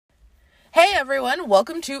Hey everyone,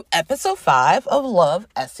 welcome to episode 5 of Love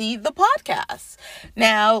Essie the podcast.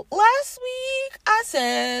 Now, last week I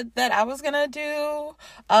said that I was gonna do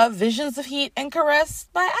Visions of Heat and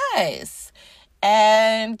Caressed by Ice.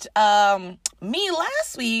 And me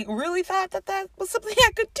last week really thought that was something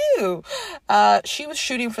I could do. She was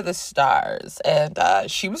shooting for the stars, and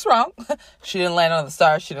she was wrong. She didn't land on the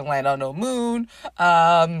stars. She didn't land on no moon.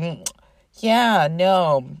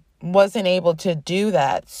 Wasn't able to do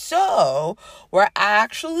that. So we're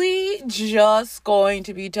actually just going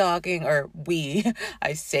to be talking,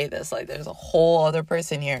 I say this like there's a whole other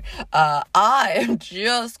person here. I am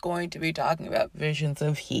just going to be talking about Visions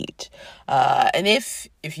of Heat. And if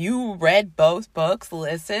you read both books,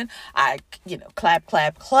 listen, I clap.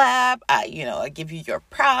 I give you your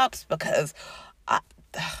props because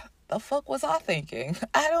the fuck was I thinking?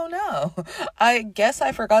 I don't know. I guess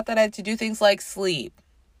I forgot that I had to do things like sleep,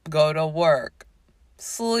 go to work,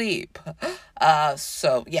 sleep.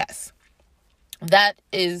 So yes, that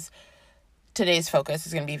is today's focus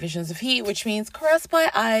is going to be Visions of Heat, which means Caressed by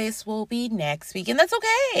Ice will be next week, and that's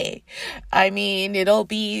okay. I mean, it'll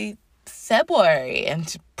be February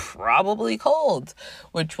and probably cold,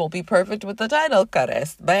 which will be perfect with the title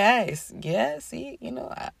Caressed by Ice. Yeah, see,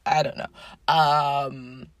 I don't know.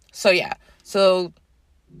 So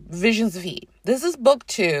Visions of Heat. This is book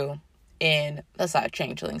 2 in the Sad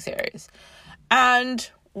Changeling series. And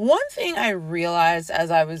one thing I realized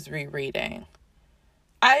as I was rereading,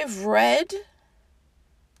 I've read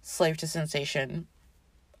Slave to Sensation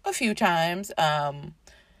a few times.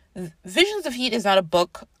 Visions of Heat is not a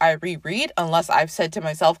book I reread unless I've said to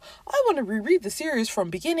myself, I want to reread the series from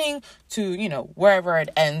beginning to, wherever it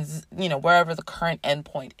ends, wherever the current end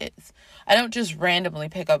point is. I don't just randomly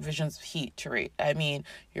pick up Visions of Heat to read. I mean,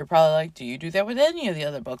 you're probably like, do you do that with any of the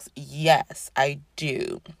other books? Yes, I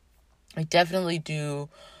do. I definitely do,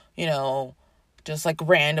 just like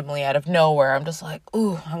randomly out of nowhere. I'm just like,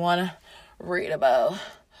 ooh, I want to read about,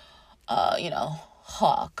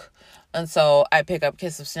 Hawk. And so I pick up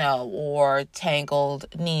Kiss of Snow or Tangled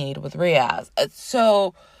Need with Riaz.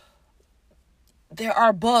 So there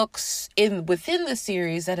are books within the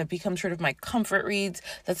series that have become sort of my comfort reads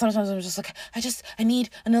that sometimes I'm just like, I need,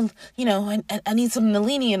 I need some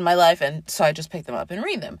Nalini in my life. And so I just pick them up and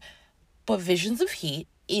read them. But Visions of Heat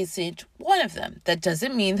isn't one of them. That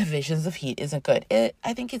doesn't mean the Visions of Heat isn't good.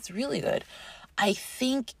 I think it's really good. I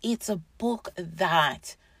think it's a book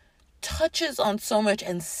that touches on so much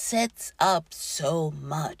and sets up so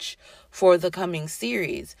much for the coming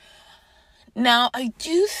series. Now, I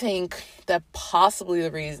do think that possibly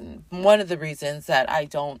one of the reasons that I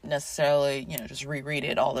don't necessarily, just reread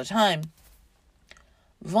it all the time,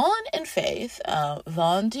 Vaughn and Faith,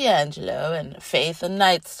 Vaughn D'Angelo and Faith and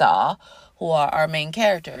Nightstar, who are our main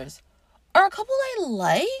characters, are a couple I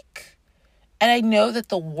like. And I know that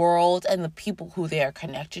the world and the people who they are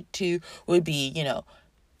connected to would be,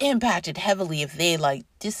 impacted heavily if they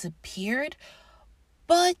disappeared,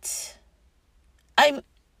 but I'm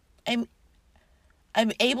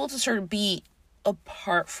able to sort of be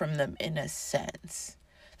apart from them in a sense.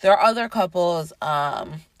 There are other couples,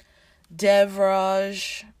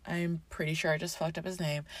 Devraj, I'm pretty sure I just fucked up his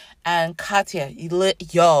name, and Katya,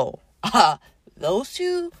 those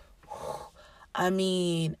two, I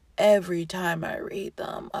mean, every time I read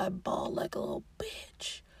them, I bawl like a little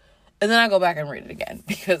bitch. And then I go back and read it again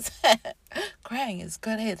because crying is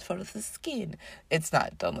good for the skin. It's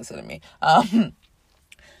not. Don't listen to me.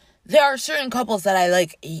 There are certain couples that I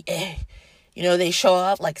like. They show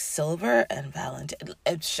up like Silver and Valentine.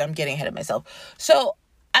 I'm getting ahead of myself. So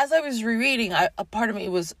as I was rereading, a part of me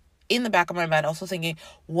was in the back of my mind also thinking,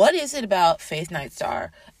 what is it about Faith Nightstar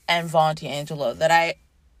and Vaughn D'Angelo that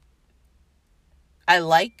I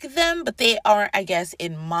like them, but they aren't, I guess,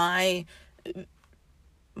 in my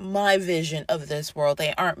vision of this world,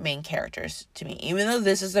 they aren't main characters to me. Even though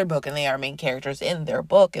this is their book and they are main characters in their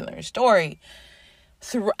book and their story,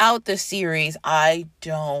 throughout the series, I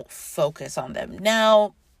don't focus on them.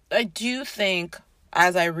 Now, I do think,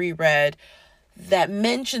 as I reread, that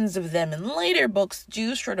mentions of them in later books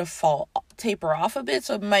do sort of taper off a bit.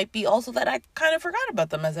 So it might be also that I kind of forgot about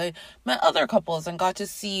them as I met other couples and got to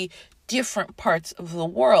see different parts of the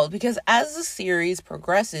world, because as the series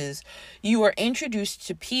progresses, you are introduced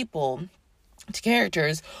to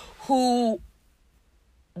characters who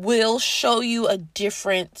will show you a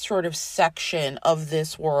different sort of section of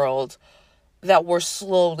this world that we're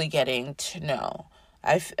slowly getting to know.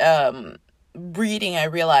 Reading, I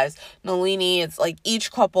realized Nalini, it's like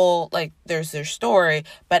each couple, like there's their story,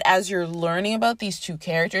 but as you're learning about these two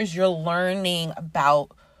characters, you're learning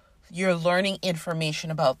about you're learning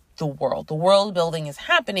information about the world. The world building is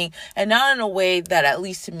happening, and not in a way that, at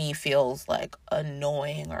least to me, feels like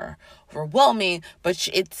annoying or overwhelming, but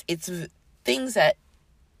it's things that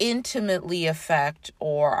intimately affect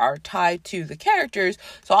or are tied to the characters.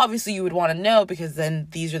 So obviously you would want to know, because then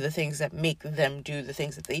these are the things that make them do the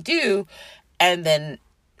things that they do, and then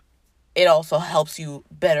it also helps you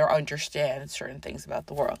better understand certain things about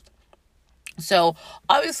the world. So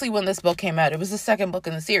obviously when this book came out, it was the second book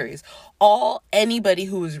in the series. All anybody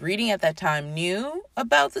who was reading at that time knew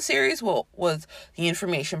about the series was the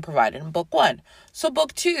information provided in book 1. So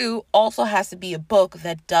book 2 also has to be a book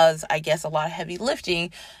that does, I guess, a lot of heavy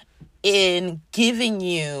lifting in giving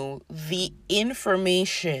you the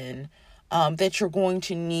information that you're going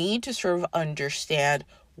to need to sort of understand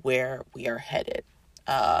where we are headed.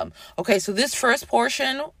 Okay, so this first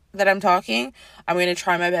portion that I'm talking, I'm going to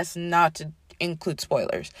try my best not to include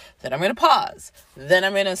spoilers. Then I'm going to pause. Then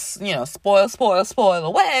I'm going to, spoil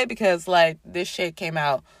away, because, like, this shit came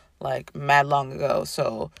out, like, mad long ago.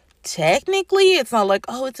 So technically, it's not like,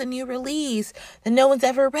 oh, it's a new release that no one's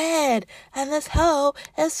ever read, and this hoe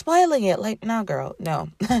is spoiling it. Like, nah, girl, no.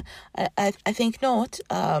 I think not.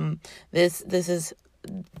 This is,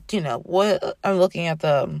 what I'm looking at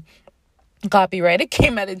the copyright. It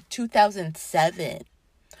came out in 2007.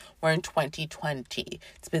 We're in 2020.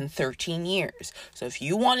 It's been 13 years. So if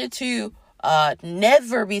you wanted to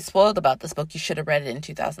never be spoiled about this book, you should have read it in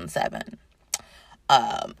 2007.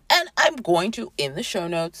 And I'm going to, in the show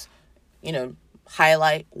notes,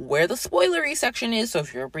 highlight where the spoilery section is. So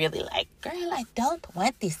if you're really like, girl, I don't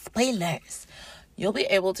want these spoilers, you'll be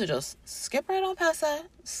able to just skip right on past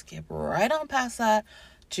that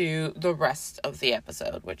to the rest of the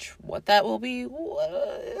episode, which what that will be,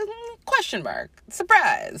 question mark,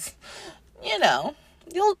 surprise. You'll know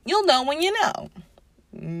when you know.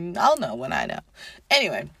 I'll know when I know.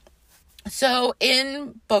 Anyway, so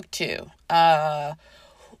in book 2,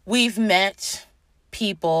 we've met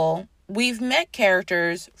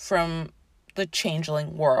characters from the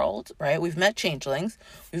changeling world, right? We've met changelings.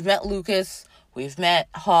 We've met Lucas. We've met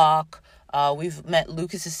Hawk. We've met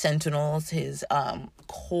Lucas's sentinels, his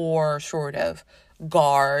core sort of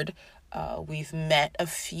guard. We've met a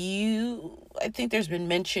few, I think there's been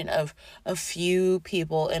mention of a few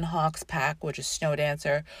people in Hawk's pack, which is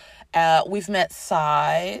Snowdancer. We've met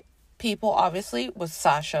Psy people, obviously, with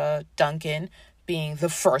Sasha Duncan being the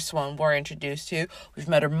first one we're introduced to. We've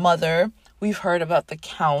met her mother. We've heard about the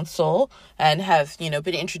council and have, been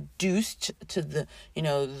introduced to the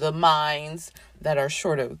minds that are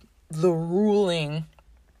sort of the ruling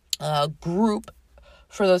group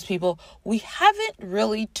for those people. We haven't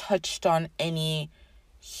really touched on any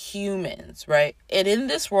humans, right? And in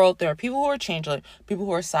this world, there are people who are changeling, people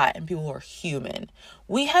who are Psy, and people who are human.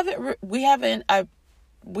 We haven't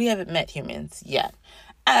met humans yet.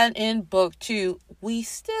 And in book 2, we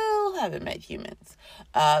still haven't met humans.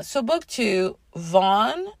 So book 2,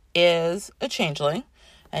 Vaughn is a changeling,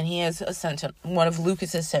 and he is one of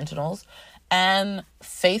Lucas's sentinels, and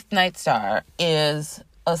Faith Nightstar is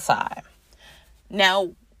a Psy.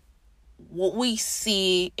 Now, what we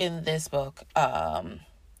see in this book, our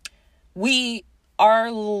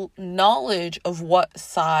knowledge of what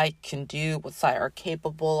Psy can do, what Psy are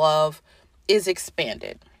capable of, is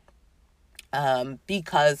expanded.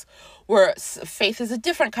 Because Faith is a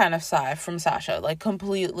different kind of Psy from Sasha, like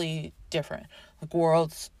completely different, like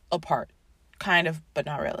worlds apart, kind of, but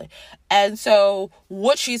not really. And so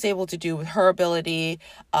what she's able to do with her ability,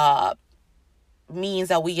 means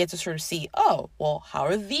that we get to sort of see, oh, well, how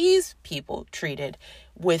are these people treated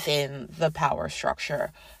within the power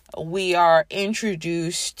structure? We are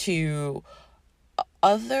introduced to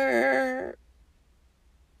the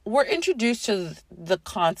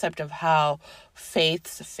concept of how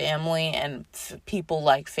Faith's family and people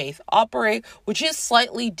like Faith operate, which is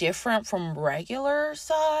slightly different from regular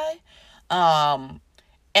Psy. And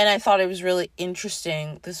I thought it was really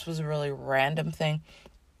interesting. This was a really random thing.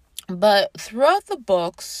 But throughout the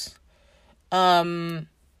books, the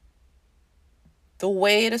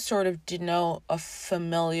way to sort of denote a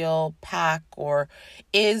familial pack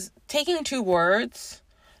is taking two words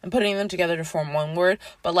and putting them together to form one word,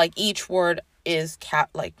 but like each word is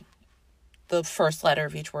the first letter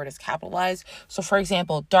of each word is capitalized. So for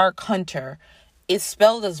example, Dark Hunter is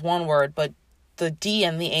spelled as one word, but the D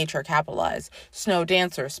and the H are capitalized.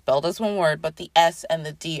 Snowdancer spelled as one word, but the S and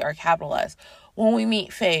the D are capitalized. When we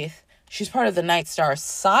meet Faith, she's part of the Nightstar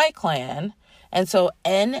Psy clan, and so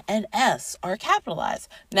N and S are capitalized.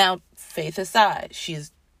 Now, Faith aside,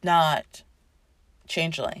 she's not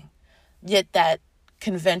changeling, yet that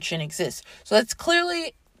convention exists. So that's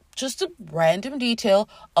clearly just a random detail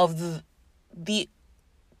of the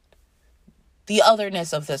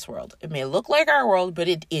otherness of this world. It may look like our world, but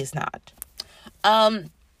it is not.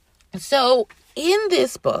 So in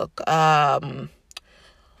this book,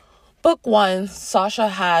 book one, Sasha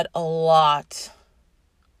had a lot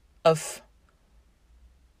to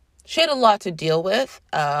deal with.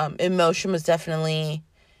 Emotion was definitely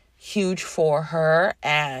huge for her,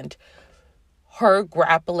 and her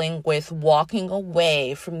grappling with walking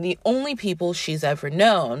away from the only people she's ever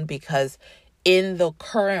known, because in the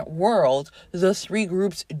current world, the three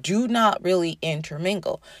groups do not really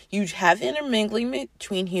intermingle. You have intermingling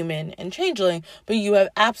between human and changeling, but you have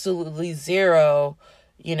absolutely zero,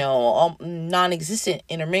 non-existent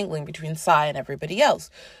intermingling between Sai and everybody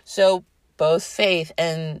else. So both Faith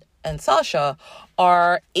and Sasha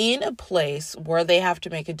are in a place where they have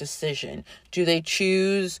to make a decision. Do they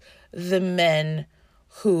choose the men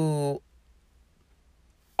who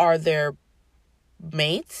are their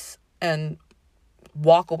mates and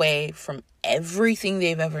walk away from everything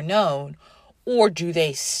they've ever known, or do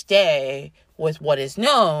they stay with what is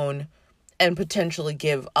known and potentially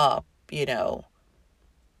give up,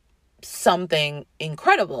 something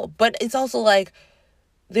incredible? But it's also like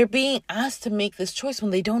they're being asked to make this choice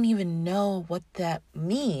when they don't even know what that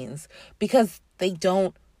means, because they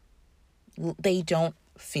don't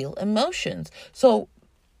feel emotions. So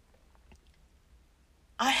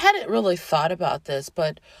I hadn't really thought about this,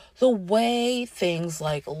 but the way things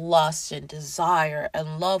like lust and desire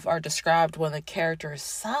and love are described when the character is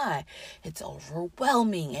Sai, it's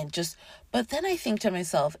overwhelming but then I think to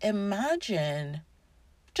myself, imagine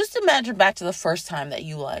back to the first time that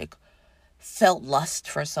you felt lust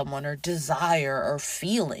for someone or desire or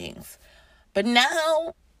feelings. But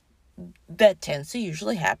now that tends to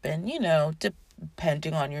usually happen,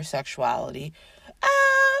 depending on your sexuality,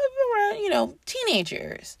 around, teenage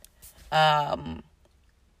years. But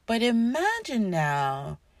imagine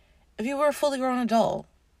now if you were a fully grown adult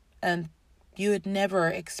and you had never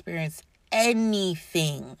experienced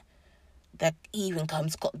anything that even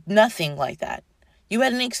comes close, nothing like that. You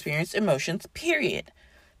hadn't experienced emotions, period.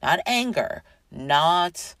 Not anger,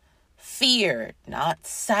 not fear, not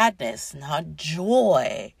sadness, not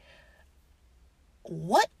joy.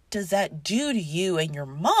 What does that do to you and your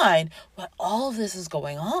mind when all of this is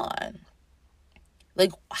going on?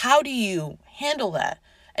 How do you handle that?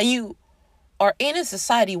 And you are in a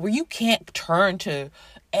society where you can't turn to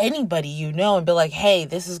anybody and be like, hey,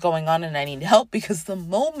 this is going on and I need help, because the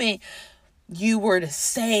moment you were to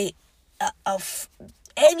say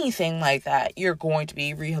anything like that, you're going to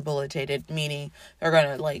be rehabilitated, meaning they're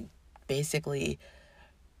going to basically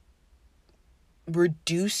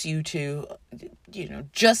reduce you to,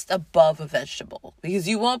 just above a vegetable, because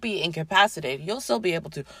you won't be incapacitated. You'll still be able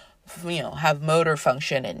to, have motor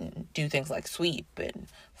function and do things like sweep and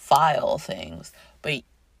file things, but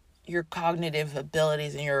your cognitive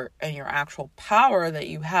abilities and your actual power that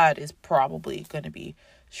you had is probably going to be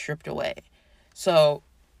stripped away. So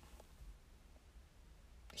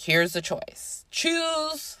here's the choice.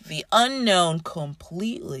 Choose the unknown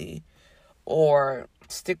completely, or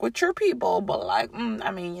stick with your people, but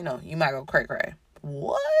you might go cray-cray.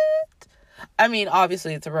 What?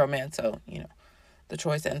 Obviously it's a romance, so, the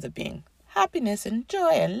choice ends up being happiness and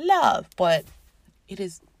joy and love, but it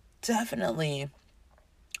is definitely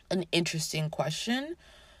an interesting question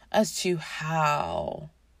as to how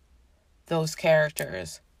those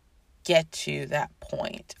characters get to that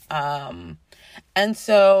point. And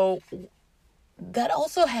so that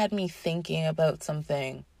also had me thinking about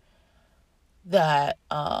something that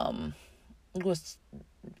was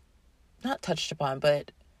not touched upon,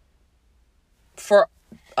 but for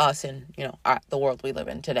us in, the world we live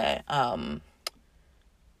in today,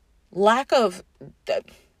 lack of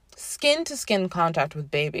skin-to-skin contact with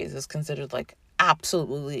babies is considered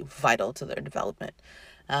absolutely vital to their development.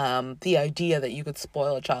 The idea that you could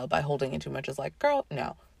spoil a child by holding it too much is girl,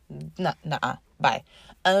 no, nah, bye.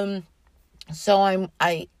 So I'm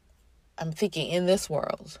thinking, in this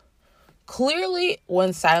world, clearly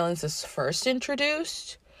when silence is first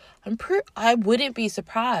introduced, I wouldn't be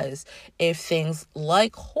surprised if things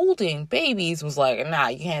like holding babies was nah,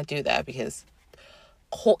 you can't do that, because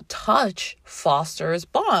touch fosters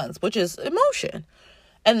bonds, which is emotion.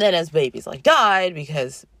 And then as babies died,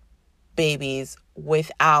 because babies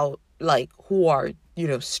without who are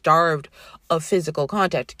starved of physical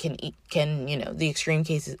contact can the extreme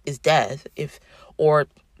case is death, or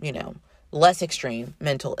less extreme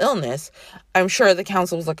mental illness. I'm sure the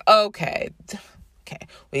council was okay,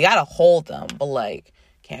 we gotta hold them, but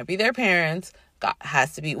can't be their parents,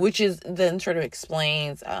 has to be, which is then sort of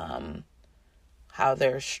explains how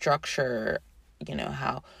their structure,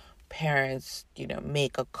 how parents,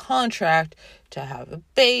 make a contract to have a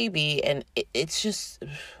baby. And it's just,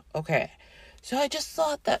 okay. So I just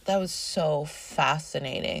thought that was so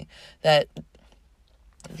fascinating that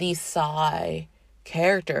these Psy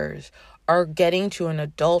characters are getting to an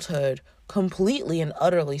adulthood completely and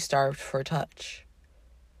utterly starved for touch.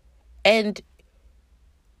 And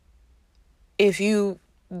if you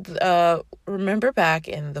remember back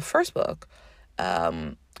in the first book,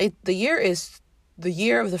 the year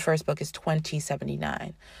of the first book is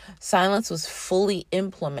 2079. Silence was fully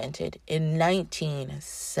implemented in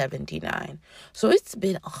 1979. So it's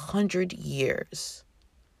been 100 years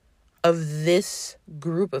of this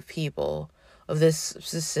group of people, of this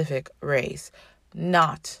specific race,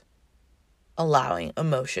 not allowing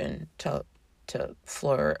emotion to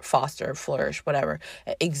foster, flourish, whatever,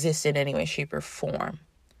 exist in any way, shape, or form.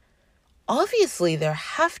 Obviously, there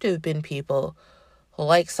have to have been people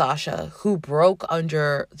like Sasha who broke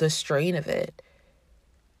under the strain of it.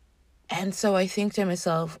 And so I think to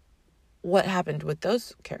myself, what happened with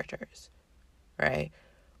those characters, right?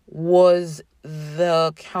 Was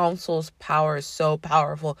the council's power so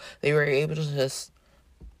powerful they were able to just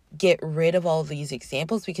get rid of all these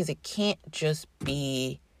examples? Because it can't just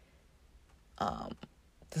be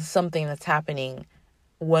something that's happening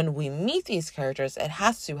when we meet these characters. It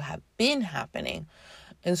has to have been happening.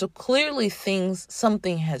 And so clearly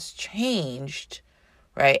something has changed,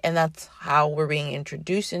 right? And that's how we're being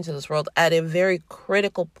introduced into this world at a very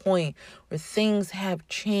critical point where things have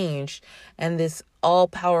changed and this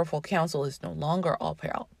all-powerful council is no longer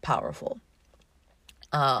all-powerful.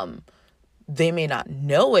 They may not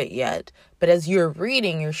know it yet, but as you're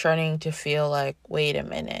reading, you're starting to feel like, wait a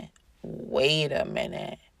minute.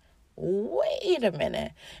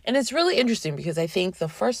 And it's really interesting because I think the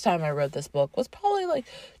first time I read this book was probably like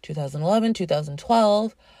 2011,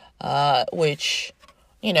 2012, which,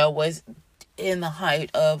 was in the height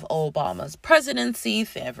of Obama's presidency.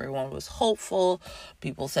 Everyone was hopeful.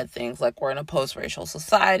 People said things like, we're in a post-racial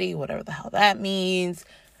society, whatever the hell that means.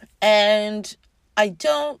 And I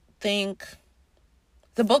don't think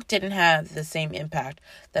the book didn't have the same impact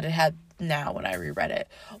that it had now when I reread it.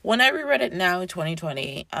 When I reread it now in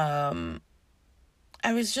 2020, I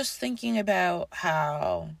was just thinking about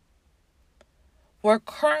how we're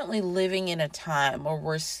currently living in a time where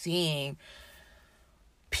we're seeing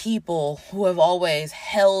people who have always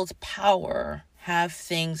held power have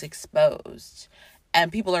things exposed.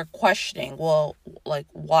 And people are questioning, well, like,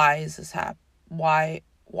 why is this happening? Why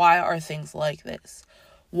are things like this?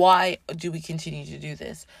 Why do we continue to do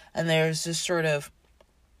this? And there's this sort of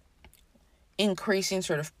increasing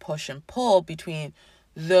sort of push and pull between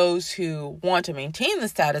those who want to maintain the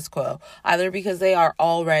status quo, either because they are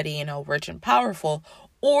already, rich and powerful,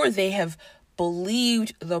 or they have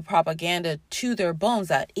believed the propaganda to their bones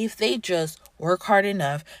that if they just work hard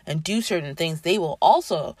enough and do certain things, they will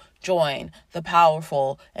also join the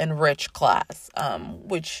powerful and rich class,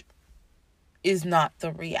 which is not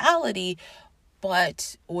the reality.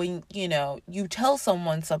 But when, you tell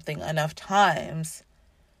someone something enough times,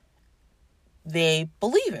 they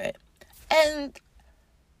believe it. And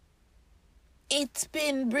it's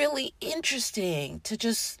been really interesting to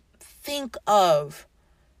just think of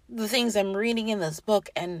the things I'm reading in this book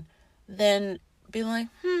and then be like,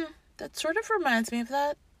 that sort of reminds me of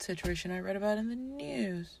that situation I read about in the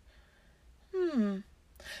news.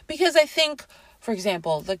 Because I think, for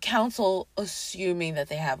example, the council assuming that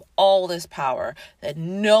they have all this power, that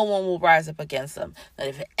no one will rise up against them, that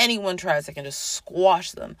if anyone tries, they can just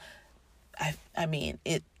squash them. I mean,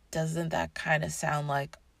 doesn't that kind of sound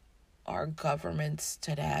like our governments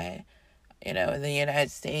today, in the United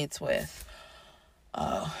States with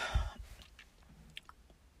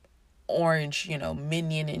Orange,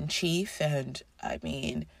 minion in chief. And I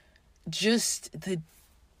mean, just the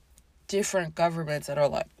different governments that are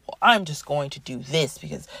like, well, I'm just going to do this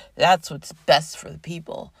because that's what's best for the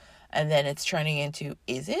people. And then it's turning into,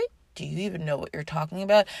 is it? Do you even know what you're talking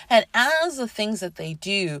about? And as the things that they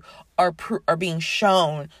do are being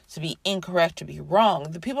shown to be incorrect, to be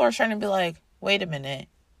wrong, the people are starting to be like, wait a minute.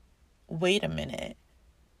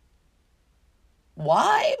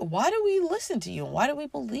 Why do we listen to you? Why do we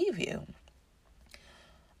believe you?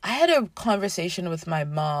 I had a conversation with my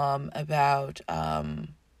mom about the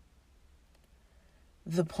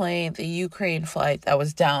Ukraine flight that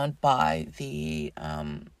was downed by the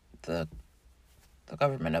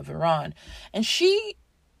government of Iran. And she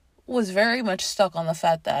was very much stuck on the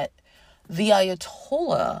fact that the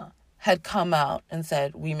Ayatollah had come out and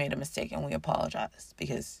said, we made a mistake and we apologize,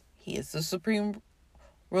 because he is the supreme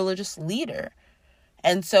religious leader.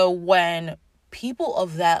 And so when people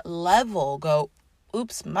of that level go,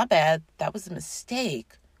 oops, my bad, that was a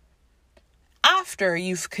mistake, after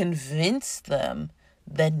you've convinced them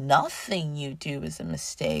that nothing you do is a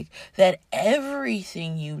mistake, that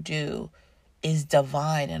everything you do is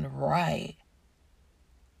divine and right,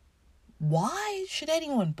 why should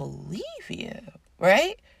anyone believe you,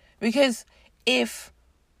 right? Because if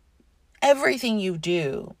everything you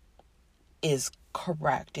do is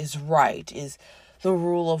correct, is right, is the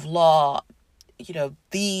rule of law,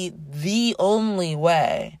 the only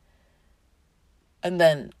way, and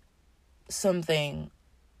then something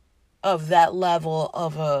of that level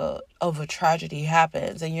of a tragedy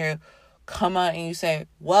happens, and you come out and you say,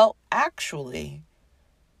 well, actually,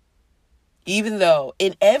 even though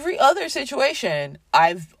in every other situation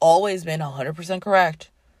I've always been 100% correct,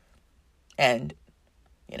 and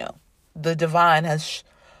the divine has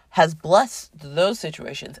blessed those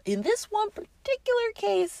situations, in this one particular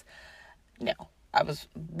case, no,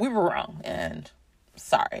 we were wrong, and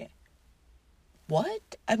sorry.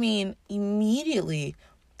 What? I mean, immediately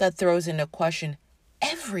that throws into question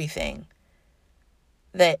everything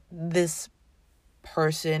that this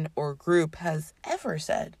person or group has ever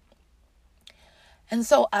said. And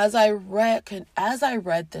so as I read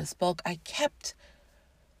this book,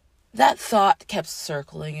 that thought kept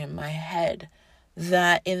circling in my head,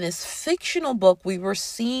 that in this fictional book, we were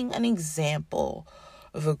seeing an example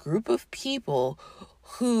of a group of people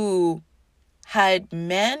who had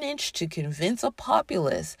managed to convince a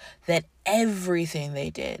populace that everything they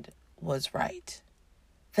did was right,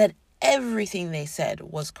 that everything they said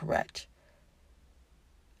was correct.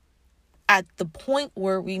 At the point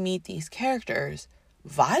where we meet these characters,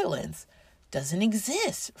 violence doesn't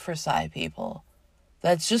exist for Psi people.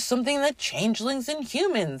 That's just something that changelings and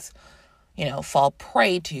humans, fall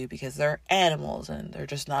prey to because they're animals and they're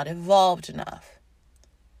just not evolved enough.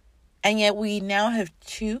 And yet we now have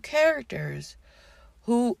two characters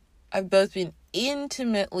who have both been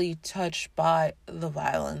intimately touched by the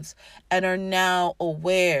violence and are now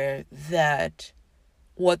aware that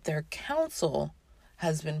what their council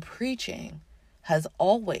has been preaching has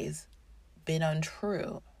always been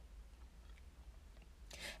untrue.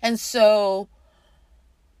 And so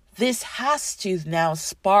this has to now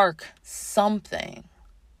spark something,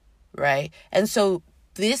 right? And so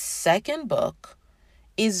this second book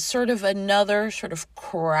is sort of another sort of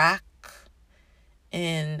crack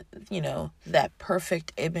in, that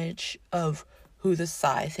perfect image of who the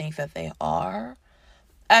Psi think that they are.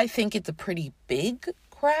 I think it's a pretty big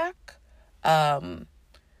crack.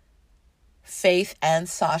 Faith and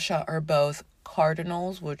Sasha are both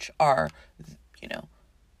cardinals, which are,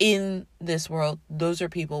 in this world, those are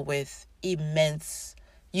people with immense,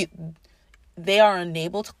 they are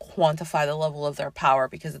unable to quantify the level of their power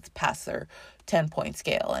because it's past their 10-point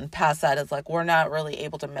scale. And past that is like, we're not really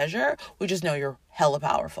able to measure. We just know you're hella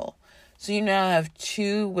powerful. So you now have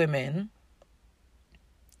two women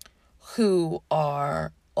who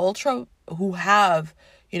are who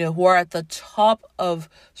are at the top of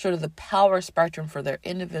sort of the power spectrum for their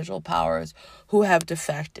individual powers, who have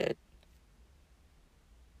defected.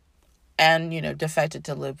 And, defected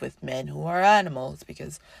to live with men who are animals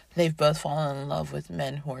because they've both fallen in love with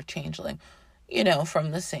men who are changeling,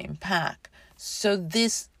 from the same pack. So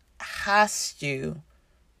this has to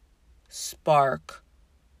spark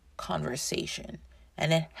conversation,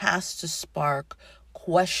 and it has to spark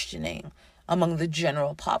questioning among the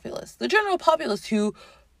general populace. The general populace who,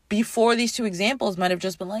 before these two examples, might have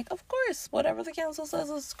just been like, of course, whatever the council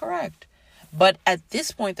says is correct. But at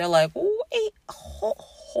this point, they're like, wait,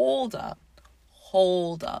 hold up.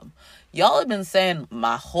 Y'all have been saying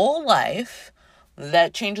my whole life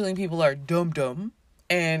that changeling people are dumb,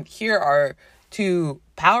 and here are two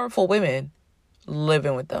powerful women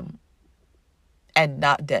living with them and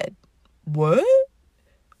not dead. What?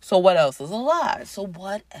 So what else is a lie?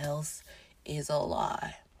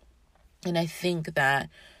 And I think that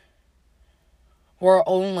we're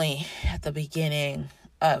only at the beginning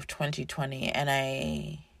of 2020, and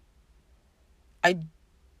I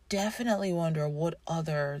definitely wonder what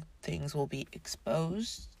other things will be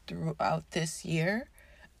exposed throughout this year,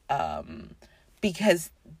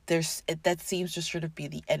 because that seems to sort of be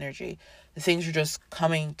the energy. The things are just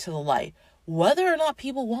coming to the light, whether or not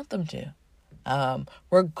people want them to.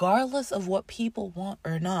 Regardless of what people want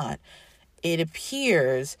or not, it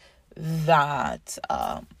appears that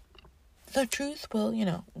the truth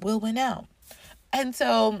will win out. And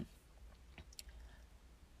so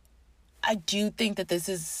I do think that this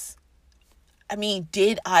is,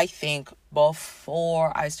 did I think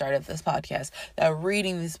before I started this podcast that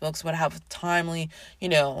reading these books would have timely,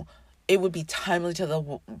 it would be timely to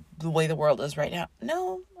the way the world is right now.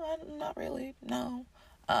 No, not really. No.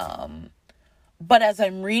 But as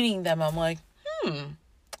I'm reading them, I'm like, well,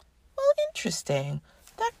 interesting.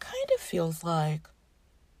 That kind of feels like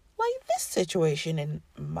this situation in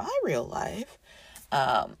my real life.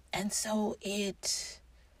 And so it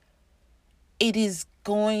is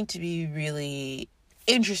going to be really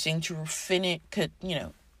interesting to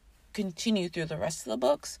continue through the rest of the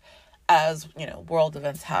books as, world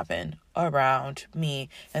events happen around me,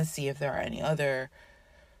 and see if there are any other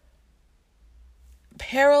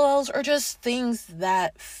parallels or just things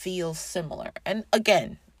that feel similar. And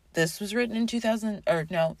again, this was written in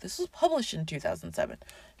this was published in 2007.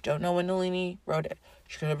 Don't know when Nalini wrote it.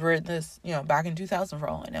 She could have written this, back in 2000 for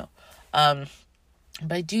all I know.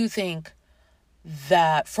 But I do think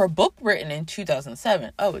that for a book written in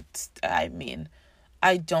 2007,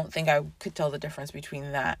 I don't think I could tell the difference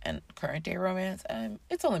between that and current day romance.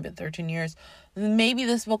 It's only been 13 years. Maybe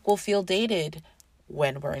this book will feel dated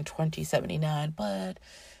when we're in 2079, but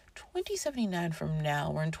 2079 from now,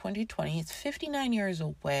 we're in 2020. It's 59 years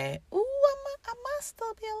away. Ooh, I must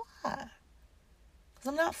still be alive. Because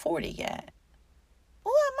I'm not 40 yet.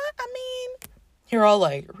 Ooh, you're all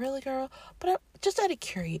like, really, girl? But just out of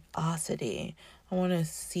curiosity, I want to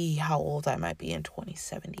see how old I might be in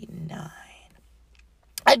 2079.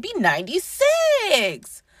 I'd be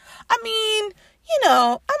 96. I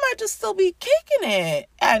might just still be kicking it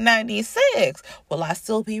at 96. Will I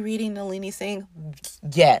still be reading Nalini Singh?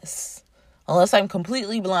 Yes. Unless I'm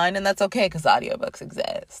completely blind, and that's okay because audiobooks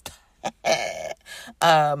exist.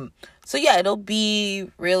 So yeah, it'll be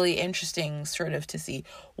really interesting sort of to see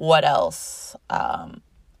what else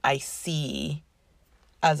I see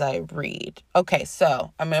as I read. Okay,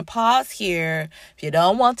 so I'm going to pause here. If you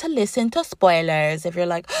don't want to listen to spoilers, if you're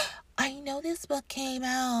like, I know this book came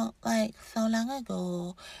out so long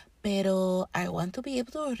ago, pero I want to be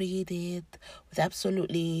able to read it with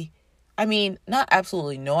not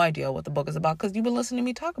absolutely no idea what the book is about, because you've been listening to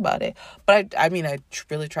me talk about it. But I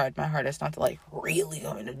really tried my hardest not to really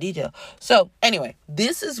go into detail. So anyway,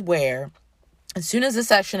 this is where, as soon as this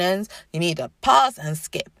section ends, you need to pause and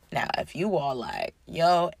skip. Now, if you are like,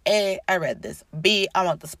 yo, A, I read this, B, I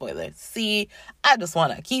want the spoilers, C, I just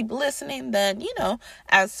want to keep listening, then,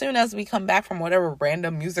 as soon as we come back from whatever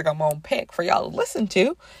random music I'm going to pick for y'all to listen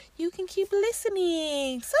to, you can keep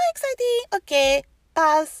listening. So exciting. Okay,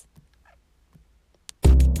 pause.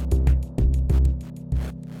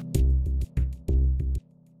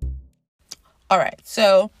 All right,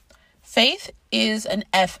 so Faith is an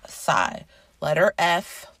F-Psi, letter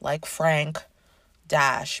F like Frank,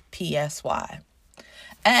 dash PSY.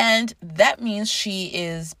 And that means she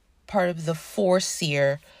is part of the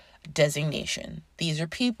Foreseer designation. These are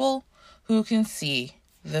people who can see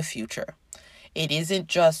the future. It isn't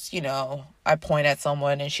just, I point at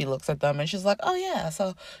someone and she looks at them and she's like, oh yeah,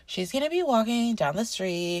 so she's going to be walking down the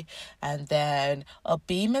street and then a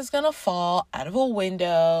beam is going to fall out of a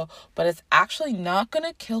window, but it's actually not going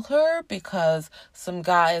to kill her because some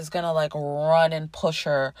guy is going to run and push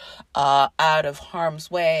her out of harm's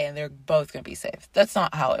way and they're both going to be safe. That's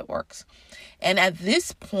not how it works. And at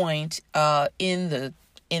this point in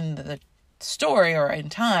the story or in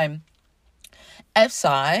time,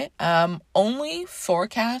 F-Psi only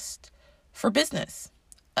forecast for business.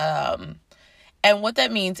 And what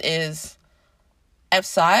that means is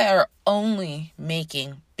F-Psi are only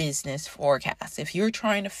making business forecasts. If you're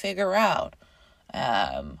trying to figure out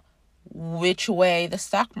which way the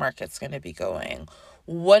stock market's going to be going,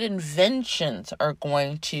 what inventions are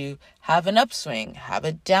going to have an upswing, have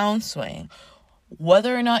a downswing,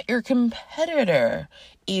 whether or not your competitor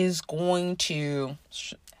is going to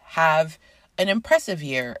have an impressive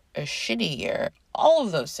year, a shitty year, all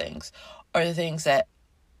of those things are the things that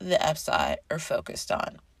the F-Psi are focused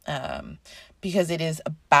on, because it is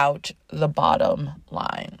about the bottom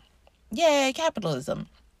line. Yay, capitalism.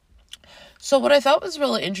 So what I thought was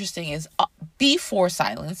really interesting is before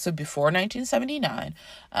Silence, so before 1979,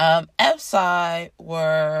 F-Psi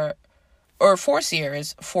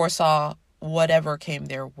Foreseers foresaw whatever came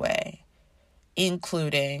their way,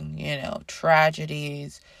 including,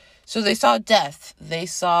 tragedies. So they saw death, they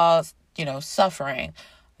saw, suffering.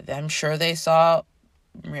 I'm sure they saw,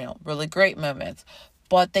 really great moments,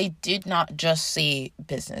 but they did not just see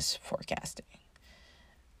business forecasting.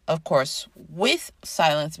 Of course, with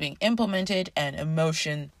silence being implemented and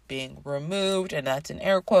emotion being removed, and that's in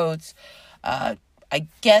air quotes, I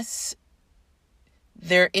guess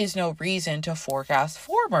there is no reason to forecast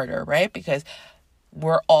for murder, right? Because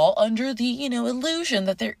we're all under the, illusion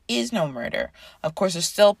that there is no murder. Of course, there's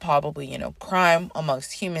still probably, crime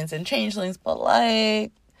amongst humans and changelings, but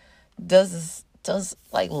does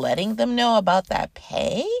like letting them know about that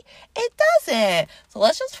pay? It doesn't. So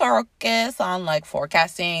let's just focus on like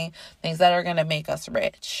forecasting things that are going to make us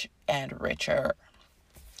rich and richer.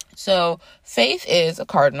 So Faith is a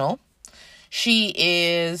cardinal. She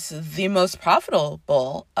is the most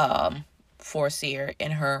profitable foreseer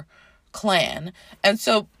in her clan. And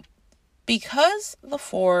so because the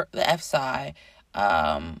F'sai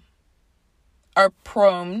are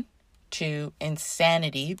prone to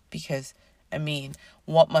insanity, because I mean,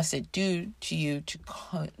 what must it do to you to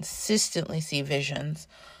consistently see visions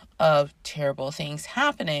of terrible things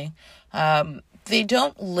happening? They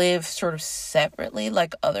don't live sort of separately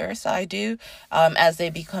like other Psy do. As they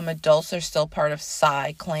become adults, they're still part of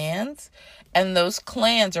Psy clans. And those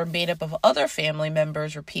clans are made up of other family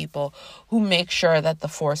members or people who make sure that the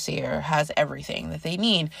Foreseer has everything that they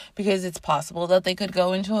need, because it's possible that they could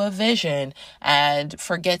go into a vision and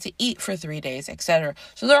forget to eat for 3 days, etc.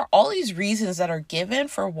 So there are all these reasons that are given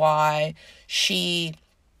for why she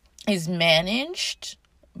is managed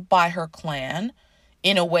by her clan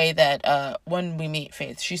in a way that when we meet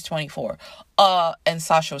Faith, she's 24. And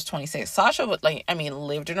Sasha was 26. Sasha would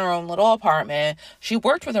lived in her own little apartment. She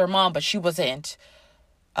worked with her mom, but she wasn't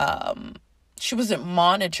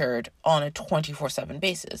monitored on a 24/7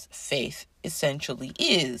 basis. Faith essentially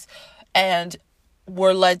is. And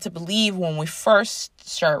we're led to believe when we first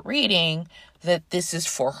start reading that this is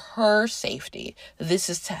for her safety.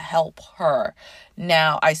 This is to help her.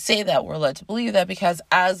 Now, I say that we're led to believe that because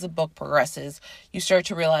as the book progresses, you start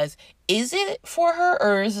to realize, is it for her,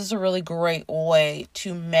 or is this a really great way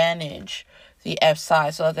to manage the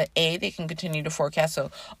F'sai so that A, they can continue to forecast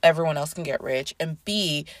so everyone else can get rich, and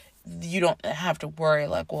B, you don't have to worry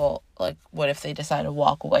what if they decide to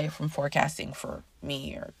walk away from forecasting for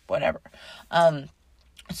me or whatever.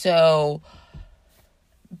 So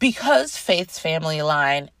because Faith's family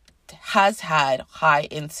line has had high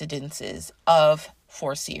incidences of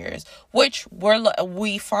foreseers, which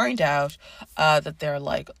we find out that they're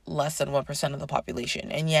like less than 1% of the population,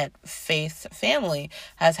 and yet Faith's family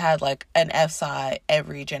has had like an F'sai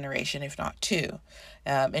every generation, if not two.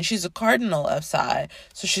 And she's a cardinal F'sai,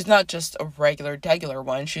 so she's not just a regular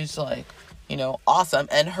one. She's like, awesome.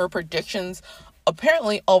 And her predictions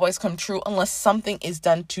apparently always come true unless something is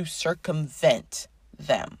done to circumvent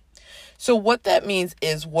them. So what that means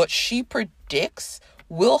is what she predicts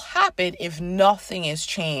will happen if nothing is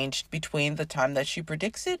changed between the time that she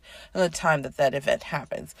predicts it and the time that that event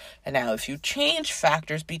happens. And now if you change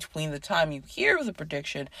factors between the time you hear the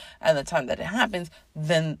prediction and the time that it happens,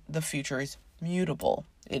 then the future is mutable.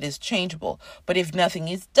 It is changeable. But if nothing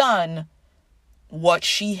is done, what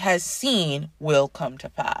she has seen will come to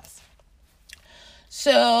pass.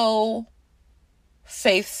 So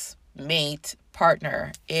Faith's mate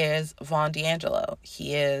partner is Vaughn D'Angelo.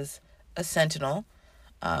 He is a sentinel,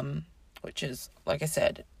 which is, like I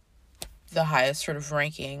said, the highest sort of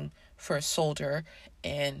ranking for a soldier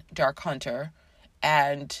in Dark Hunter.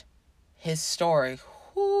 And his story,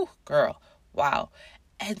 whoo, girl, wow.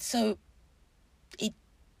 And so it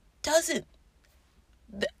doesn't,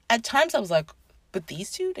 at times I was like, but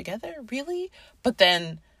these two together, really? But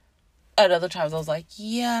then at other times I was like,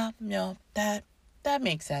 yeah, no, that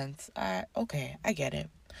makes sense. Okay, I get it.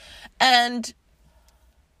 And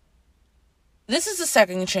this is the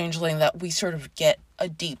second changeling that we sort of get a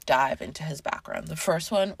deep dive into his background. The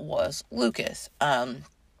first one was Lucas. And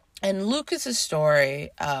Lucas's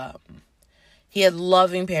story, he had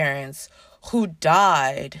loving parents who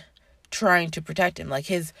died trying to protect him. Like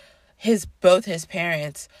both his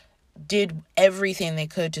parents did everything they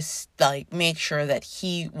could to make sure that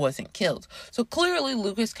he wasn't killed. So clearly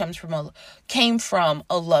Lucas came from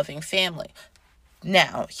a loving family.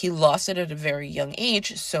 Now, he lost it at a very young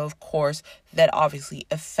age, so of course that obviously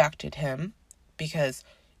affected him because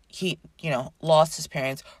he, lost his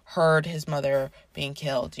parents, heard his mother being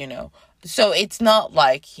killed, So it's not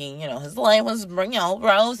like he, his life was bringing out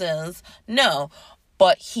roses. No,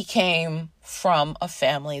 but he came from a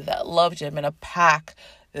family that loved him and a pack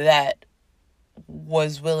that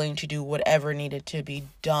was willing to do whatever needed to be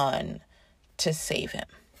done to save him.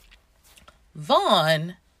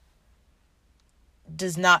 Vaughn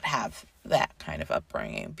does not have that kind of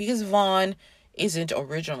upbringing because Vaughn isn't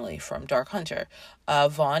originally from Dark Hunter.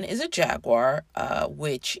 Vaughn is a jaguar,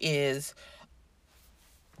 which is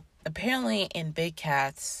apparently in big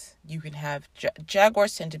cats, you can have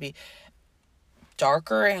jaguars tend to be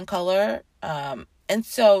darker in color. And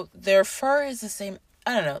so their fur is the same.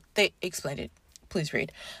 I don't know. They explained it. Please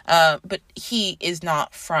read. But he is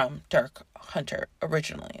not from Dark Hunter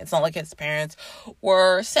originally. It's not like his parents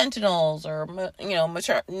were sentinels or,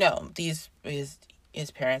 mature. No,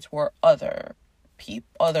 his parents were other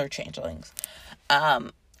changelings.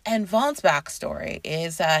 And Vaughn's backstory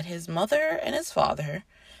is that his mother and his father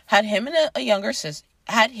had him and a younger sister,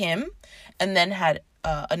 had him, and then had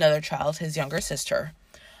another child, his younger sister,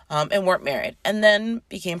 and weren't married, and then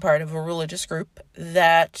became part of a religious group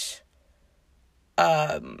that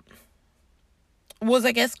was,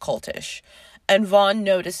 I guess, cultish. And Vaughn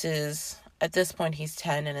notices, at this point he's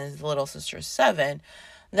 10 and his little sister's 7,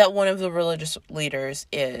 that one of the religious leaders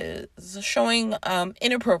is showing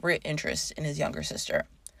inappropriate interest in his younger sister.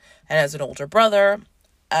 And as an older brother,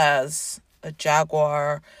 as a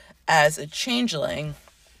jaguar, as a changeling,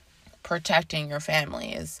 protecting your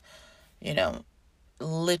family is,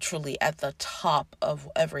 literally at the top of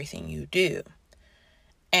everything you do.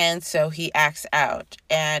 And so he acts out,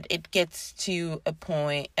 and it gets to a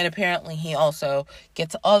point, and apparently he also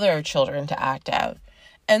gets other children to act out.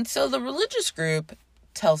 And so the religious group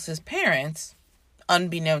tells his parents,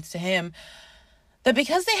 unbeknownst to him, that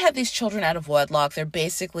because they had these children out of wedlock, they're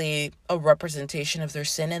basically a representation of their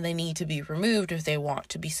sin, and they need to be removed if they want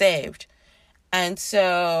to be saved. And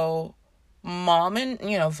so mom and,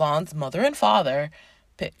 Vaughn's mother and father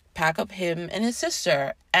pack up him and his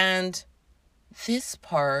sister. And this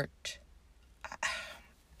part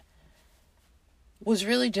was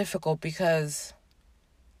really difficult because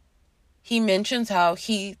he mentions how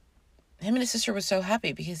him and his sister were so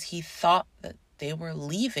happy because he thought that they were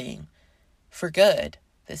leaving for good,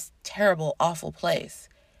 this terrible, awful place.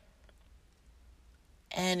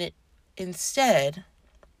 And instead,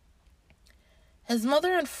 his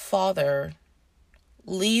mother and father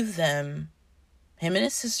leave him and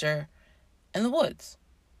his sister, in the woods.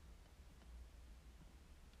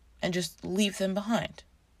 And just leave them behind.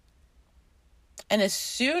 And as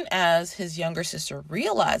soon as his younger sister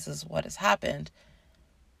realizes what has happened,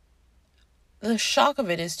 the shock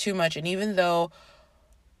of it is too much. And even though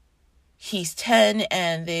he's 10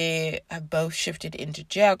 and they have both shifted into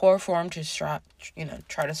jaguar form to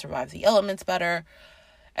try to survive the elements better,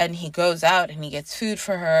 and he goes out and he gets food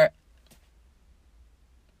for her,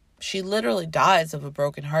 she literally dies of a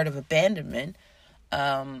broken heart of abandonment.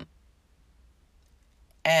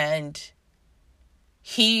 And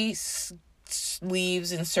he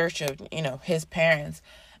leaves in search of, his parents,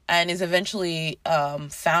 and is eventually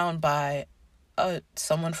found by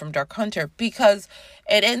someone from Dark Hunter, because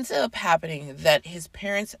it ends up happening that his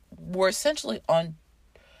parents were essentially on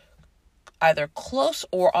either close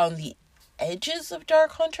or on the edges of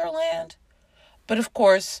Dark Hunter land. But of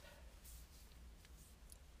course,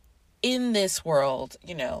 in this world,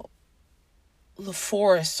 the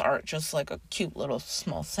forests aren't just like a cute little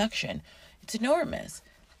small section. It's enormous.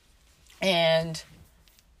 And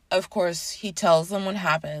of course, he tells them what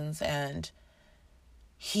happens, and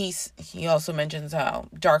he also mentions how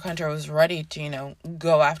Dark Hunter was ready to,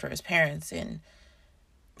 go after his parents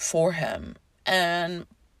for him.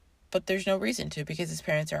 But there's no reason to, because his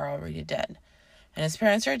parents are already dead. And his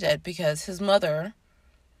parents are dead because his mother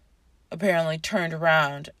apparently turned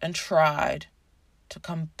around and tried to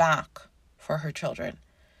come back for her children.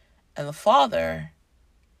 And the father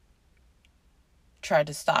tried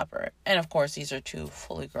to stop her. And of course, these are two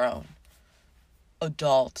fully grown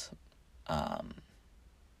adult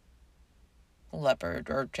leopard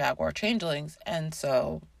or jaguar changelings. And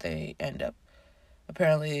so they end up,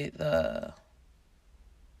 apparently the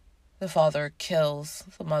father kills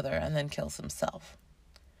the mother and then kills himself.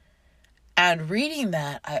 And reading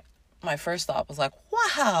that, my first thought was like,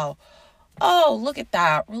 wow, oh, look at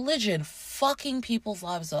that. Religion fucking people's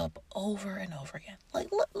lives up over and over again.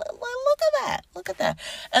 Like, look at that. Look at that.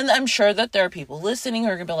 And I'm sure that there are people listening who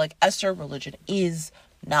are going to be like, Esther, religion is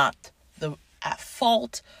not at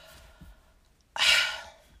fault. I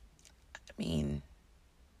mean,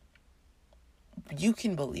 you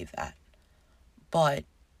can believe that. But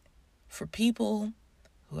for people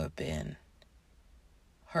who have been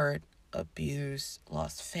hurt, abused,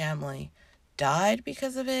 lost family, died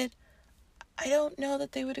because of it, I don't know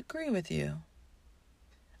that they would agree with you.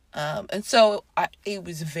 And so it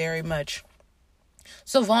was very much...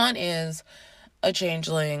 So Vaughn is a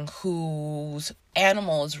changeling whose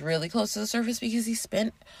animal is really close to the surface because he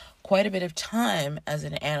spent quite a bit of time as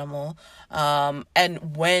an animal.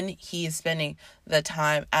 And when he is spending the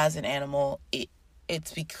time as an animal,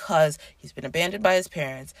 it's because he's been abandoned by his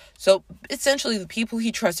parents. So essentially the people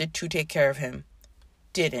he trusted to take care of him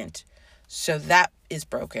didn't. So that is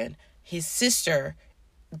broken. His sister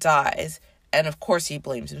dies. And of course he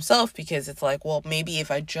blames himself because it's like, well, maybe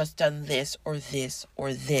if I'd just done this or this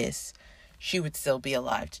or this, she would still be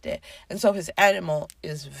alive today. And so his animal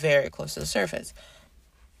is very close to the surface.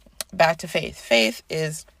 Back to Faith. Faith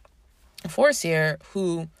is Forcier,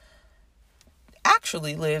 who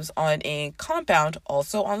actually lives on a compound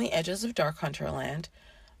also on the edges of Dark Hunterland,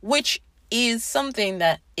 which is something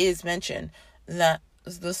that is mentioned, that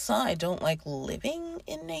the Sai don't like living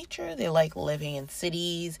in nature. They like living in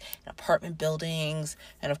cities and apartment buildings,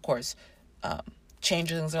 and of course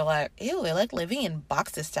changelings are like, ew, they like living in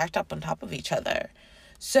boxes stacked up on top of each other.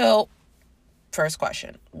 So first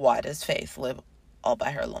question, why does Faith live all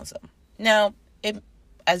by her lonesome? Now,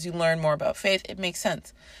 as you learn more about Faith, it makes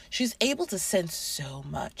sense. She's able to sense so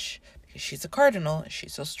much because she's a cardinal and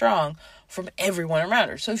she's so strong from everyone around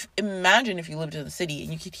her. So imagine if you lived in the city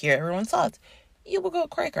and you could hear everyone's thoughts. You would go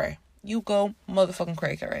cray-cray. You go motherfucking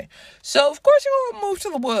cray-cray. So, of course, you're going to move to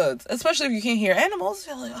the woods, especially if you can't hear animals.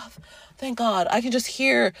 You're like, oh, thank God. I can just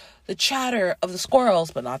hear the chatter of the squirrels,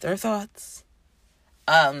 but not their thoughts.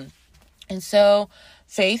 And so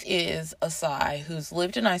Faith is a Sai who's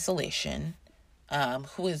lived in isolation,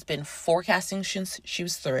 who has been forecasting since she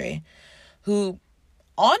was 3, who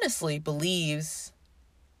honestly believes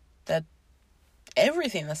that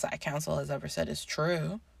everything the Sai Council has ever said is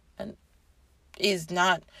true, and is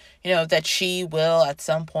not, that she will at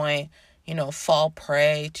some point, fall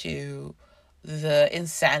prey to the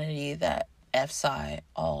insanity that F-Sai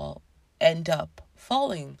all end up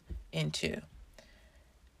falling into.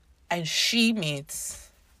 And she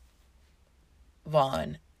meets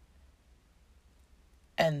Vaughn,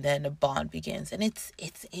 and then a bond begins. And it's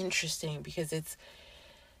interesting because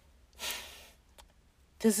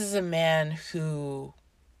this is a man who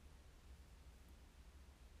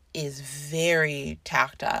is very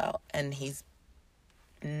tactile, and he's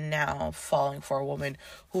now falling for a woman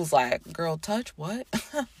who's like, girl, touch what?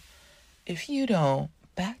 If you don't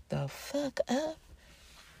back the fuck up.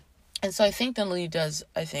 And so I think that Lee does,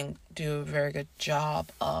 do a very good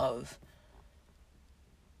job of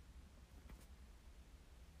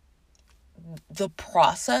the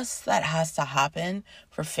process that has to happen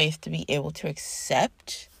for Faith to be able to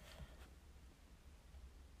accept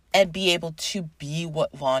and be able to be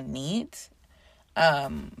what Vaughn needs.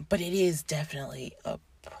 But it is definitely a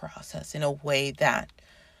process in a way that,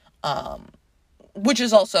 which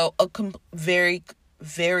is also very,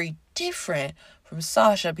 very different from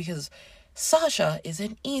Sasha, because Sasha is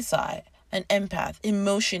an Eastside, an empath.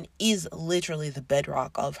 Emotion is literally the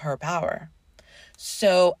bedrock of her power.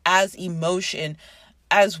 So as we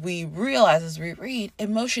realize, as we read,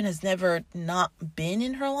 emotion has never not been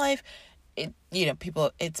in her life.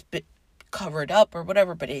 It's been covered up or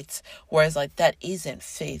whatever, but whereas like that isn't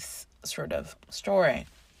Faith's sort of story.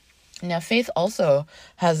 Now Faith also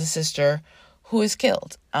has a sister who is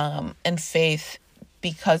killed. And Faith,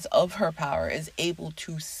 because of her power, is able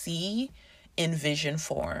to see in vision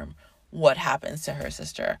form what happens to her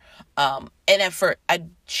sister. And at first,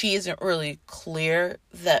 she isn't really clear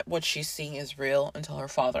that what she's seeing is real until her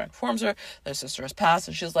father informs her their sister has passed,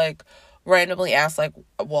 and she's like, randomly asks, like,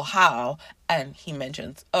 well, how? And he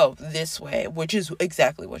mentions, oh, this way, which is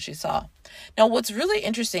exactly what she saw. Now, what's really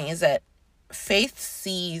interesting is that Faith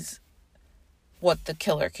sees what the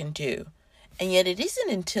killer can do. And yet it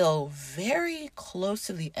isn't until very close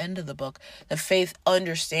to the end of the book that Faith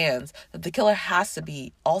understands that the killer has to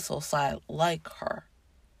be also silent like her.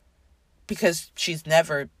 Because she's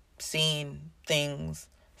never seen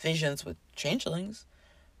visions with changelings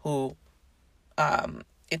who,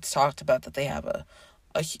 it's talked about that they have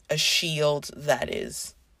a shield that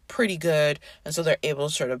is pretty good. And so they're able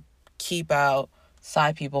to sort of keep out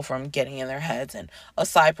Sai people from getting in their heads. And a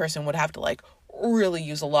Sai person would have to like really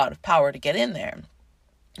use a lot of power to get in there,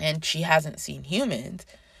 and she hasn't seen humans.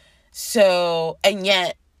 So, and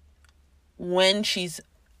yet when she's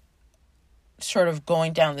sort of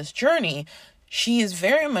going down this journey, she is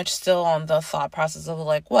very much still on the thought process of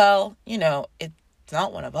like, well, it's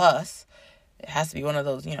not one of us, it has to be one of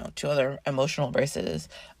those 2 other emotional braces.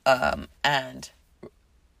 And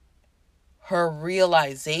her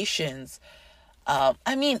realizations,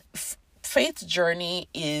 Faith's journey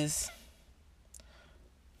is,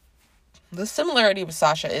 the similarity with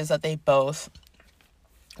Sasha is that they both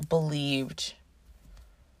believed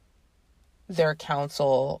their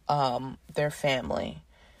counsel, their family.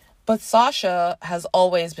 But Sasha has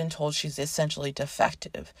always been told she's essentially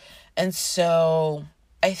defective. And so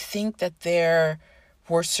I think that there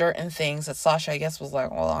were certain things that Sasha, I guess, was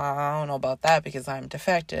like, well, I don't know about that because I'm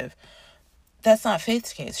defective. That's not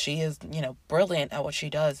Faith's case. She is, brilliant at what she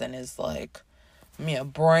does and is like,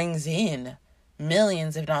 brings in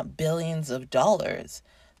millions, if not billions of dollars.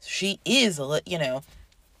 She is,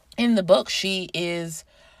 in the book, she is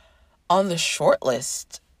on the short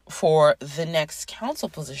list for the next council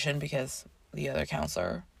position because the other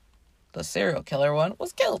counselor, the serial killer one,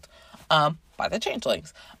 was killed. by the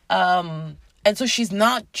changelings. And so she's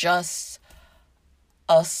not just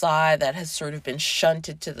a Psy that has sort of been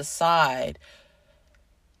shunted to the side.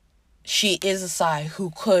 She is a Psy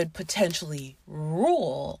who could potentially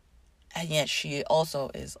rule, and yet she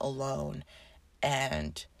also is alone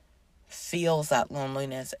and feels that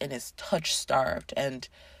loneliness and is touch starved, and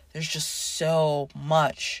there's just so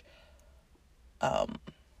much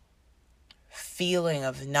feeling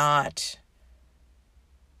of not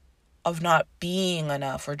being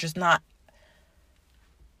enough, or just not.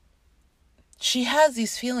 She has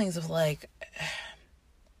these feelings of like,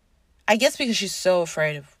 I guess because she's so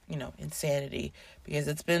afraid of, insanity, because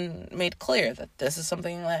it's been made clear that this is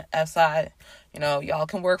something that SI, y'all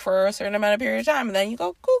can work for a certain amount of period of time, and then you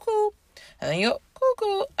go cuckoo, and then you go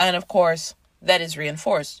cuckoo. And of course, that is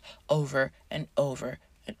reinforced over and over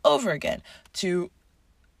and over again to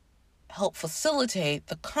help facilitate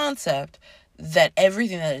the concept that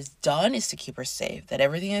everything that is done is to keep her safe, that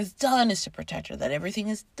everything is done is to protect her, that everything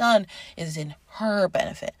is done is in her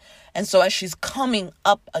benefit. And so as she's coming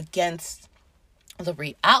up against the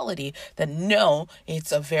reality that no,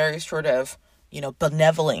 it's a very sort of,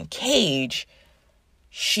 benevolent cage,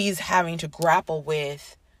 she's having to grapple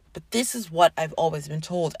with, but this is what I've always been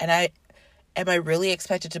told. And am I really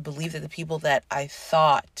expected to believe that the people that I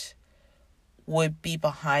thought would be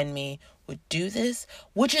behind me would do this?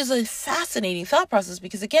 Which is a fascinating thought process,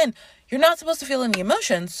 because again, you're not supposed to feel any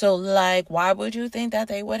emotion. So why would you think that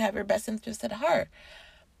they would have your best interest at heart?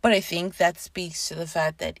 But I think that speaks to the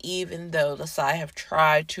fact that even though the Psy have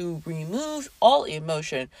tried to remove all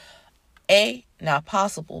emotion, A, not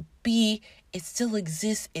possible. B, it still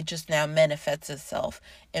exists. It just now manifests itself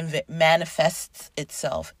in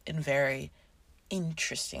very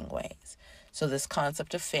interesting ways. So this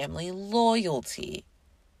concept of family loyalty,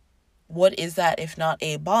 what is that if not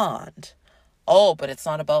a bond? Oh, but it's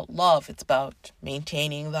not about love. It's about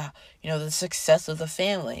maintaining the success of the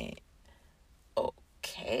family.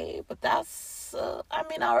 Okay, but that's,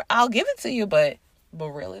 I'll give it to you, but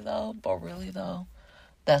really though,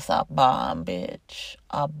 that's a bond, bitch.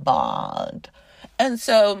 A bond. And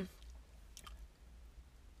so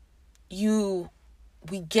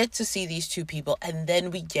we get to see these two people, and then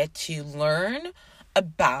we get to learn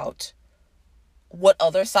about what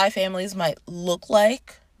other Psy families might look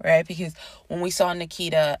like, right? Because when we saw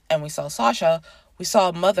Nikita and we saw Sasha, we saw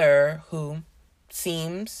a mother who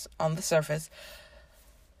seems, on the surface,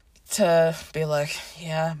 to be like,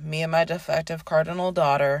 yeah, me and my defective cardinal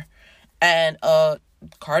daughter, and a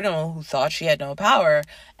cardinal who thought she had no power.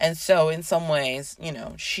 And so in some ways,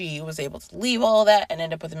 she was able to leave all that and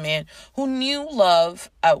end up with a man who knew love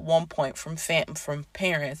at one point from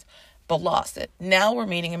parents, but lost it. Now we're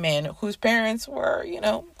meeting a man whose parents were,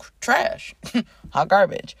 trash, hot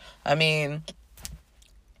garbage. I mean,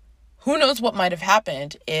 who knows what might have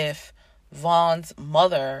happened if Vaughn's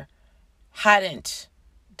mother hadn't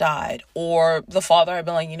died, or the father had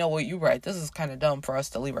been like, you're right, this is kind of dumb for us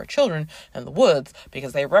to leave our children in the woods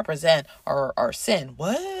because they represent our sin.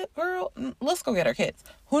 What, girl? Let's go get our kids.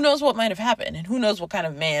 Who knows what might have happened, and who knows what kind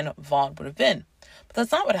of man Vaughn would have been. But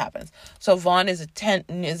that's not what happens. So Vaughn is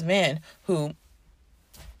a man who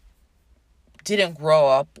didn't grow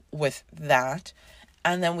up with that.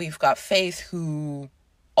 And then we've got Faith, who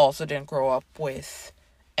also didn't grow up with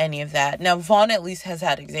any of that. Now, Vaughn at least has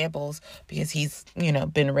had examples, because he's,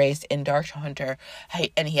 been raised in Darkhunter,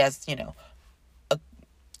 and he has, an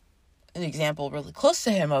example really close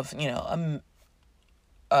to him of,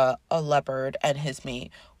 a leopard and his mate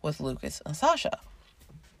with Lucas and Sasha.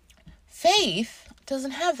 Faith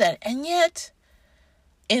doesn't have that. And yet,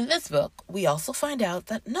 in this book, we also find out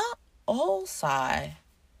that not all Psy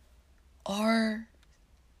are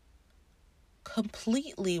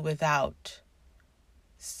completely without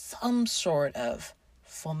some sort of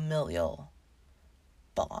familial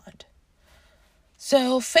bond.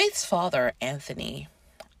 So Faith's father, Anthony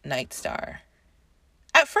Nightstar,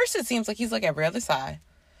 at first it seems like he's like every other Psy.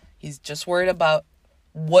 He's just worried about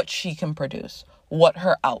what she can produce, what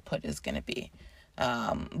her output is going to be,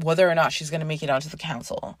 whether or not she's going to make it onto the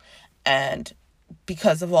council. And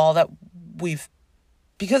because of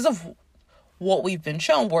what we've been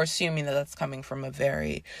shown, we're assuming that that's coming from a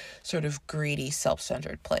very sort of greedy,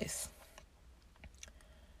 self-centered place.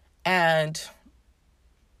 And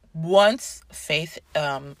once Faith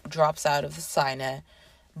drops out of the Psynet,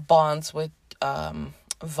 bonds with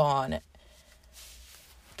Vaughn,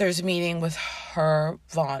 there's a meeting with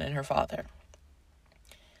Vaughn and her father.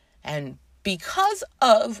 And because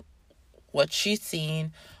of what she's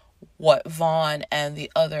seen, what Vaughn and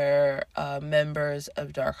the other members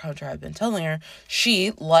of Dark Hunter have been telling her,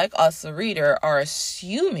 she, like us, the reader, are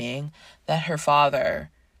assuming that her father,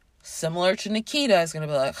 similar to Nikita, is going to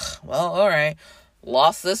be like, well, all right,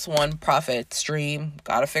 lost this one profit stream,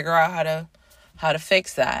 got to figure out how to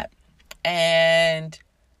fix that. And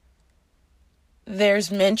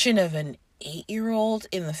there's mention of an 8-year-old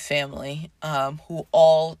in the family, who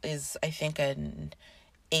all is, I think, an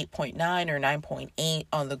 8.9 or 9.8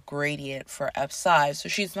 on the gradient for F5. So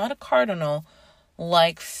she's not a cardinal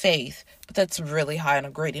like Faith, but that's really high on a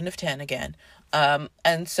gradient of 10 again.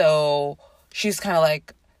 And so she's kind of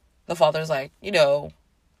like, the father's like,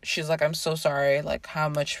 she's like, I'm so sorry, like how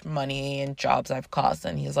much money and jobs I've cost.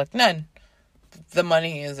 And he's like, none. The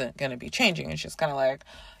money isn't going to be changing. And she's kind of like,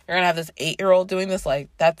 you're going to have this 8-year-old doing this? Like,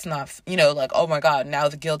 that's not, like, oh my God, now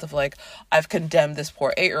the guilt of like, I've condemned this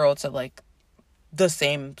poor 8-year-old to like the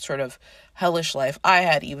same sort of hellish life I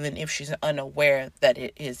had, even if she's unaware that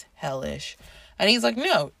it is hellish. And he's like,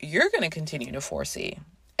 no, you're going to continue to foresee.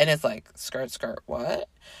 And it's like, skirt, what?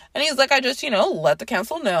 And he's like, I just, let the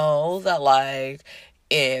council know that, like,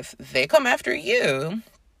 if they come after you,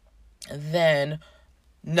 then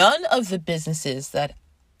none of the businesses that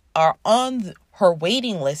are on her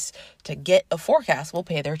waiting list to get a forecast will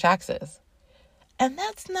pay their taxes. And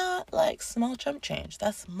that's not, like, small chump change.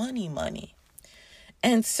 That's money.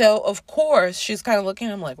 And so, of course, she's kind of looking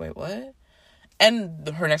at him like, wait, what? And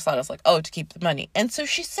her next thought is like, oh, to keep the money. And so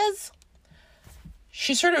she says,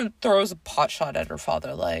 she sort of throws a pot shot at her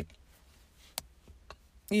father, like,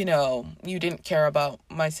 you didn't care about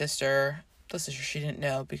my sister. The sister she didn't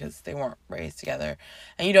know because they weren't raised together.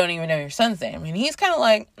 And you don't even know your son's name. And he's kind of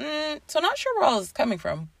like, so not sure where all this is coming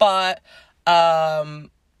from. But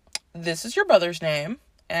this is your brother's name.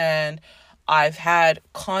 And I've had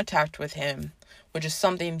contact with him, which is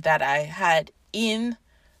something that I had in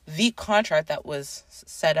the contract that was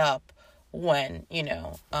set up when,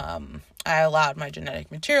 I allowed my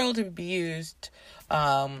genetic material to be used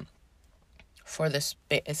for this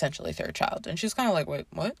essentially third child. And she's kind of like, wait,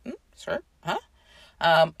 what? Sir? Huh?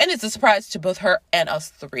 And it's a surprise to both her and us,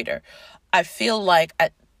 the reader. I feel like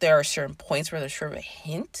there are certain points where there's sort of a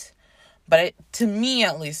hint, but to me,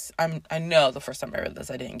 at least, I know the first time I read this,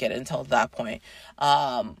 I didn't get it until that point,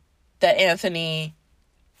 that Anthony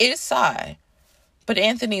is Psy, but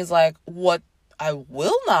Anthony's like, what I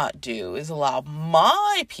will not do is allow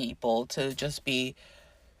my people to just be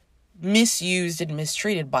misused and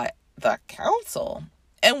mistreated by the council.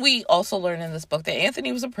 And we also learn in this book that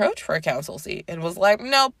Anthony was approached for a council seat and was like,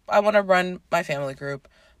 nope, I want to run my family group.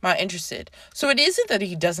 I'm not interested. So it isn't that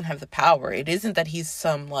he doesn't have the power. It isn't that he's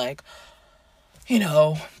some like,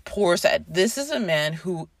 poor sad. This is a man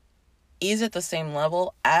who is at the same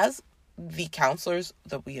level as the counselors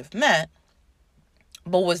that we have met,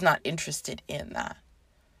 but was not interested in that.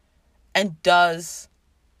 And does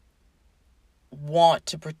want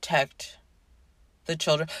to protect the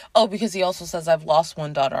children. Oh, because he also says, I've lost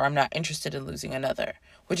one daughter. I'm not interested in losing another.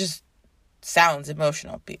 Which sounds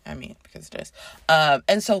emotional. Because it is.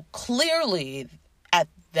 And so clearly, at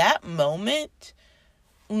that moment,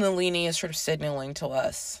 Nalini is sort of signaling to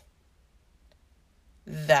us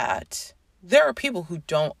that there are people who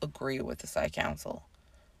don't agree with the Psy Council.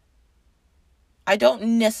 I don't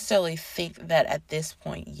necessarily think that at this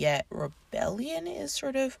point yet rebellion is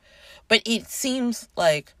sort of, but it seems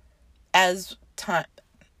like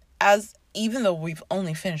even though we've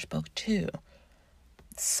only finished book 2,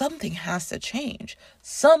 something has to change.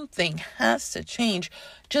 Something has to change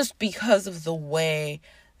just because of the way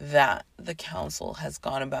that the council has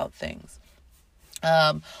gone about things.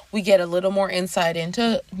 We get a little more insight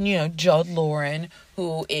into, Judd Lauren,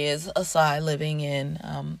 who is a Psy living in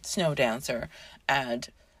Snowdancer. And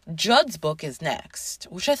Judd's book is next,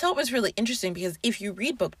 which I thought was really interesting because if you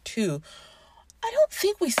read book 2, I don't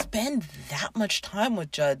think we spend that much time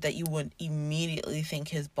with Judd that you would immediately think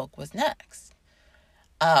his book was next.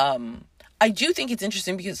 I do think it's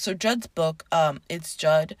interesting because, Judd's book, it's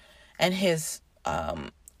Judd and his,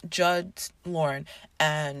 Judd Lauren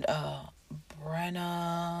and,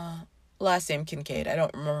 Brenna, last name Kincaid. I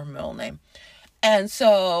don't remember her middle name. And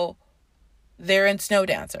so they're in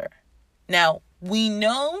Snowdancer. Now, we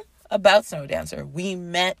know about Snowdancer. We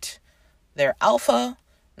met their alpha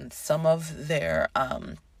and some of their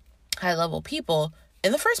high-level people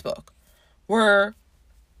in the first book. I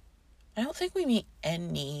don't think we meet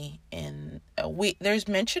any in... there's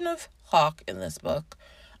mention of Hawk in this book.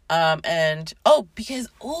 I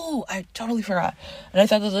totally forgot. And I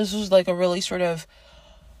thought that this was like a really sort of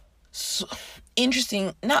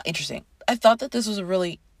not interesting. I thought that this was a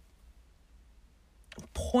really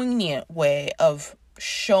poignant way of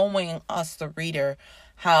showing us, the reader,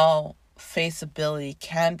 how Faith's ability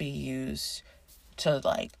can be used to,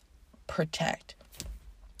 like, protect.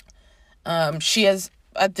 She has,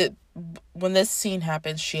 when this scene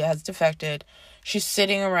happens, she has defected. She's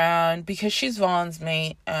sitting around because she's Vaughn's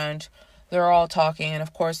mate, and they're all talking, and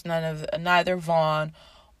of course neither Vaughn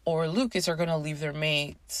or Lucas are going to leave their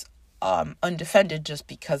mates undefended just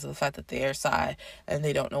because of the fact that they are Psy and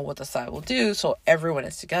they don't know what the Psy will do, so everyone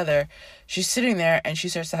is together. She's sitting there and she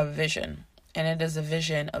starts to have a vision, and it is a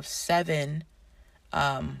vision of 7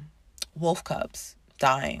 wolf cubs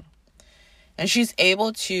dying, and she's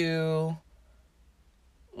able to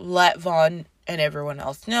let Vaughn and everyone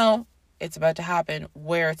else know it's about to happen,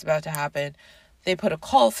 where it's about to happen. They put a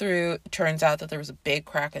call through. It turns out that there was a big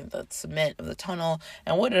crack in the cement of the tunnel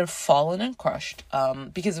and would have fallen and crushed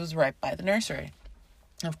because it was right by the nursery.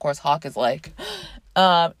 And of course, Hawk is like,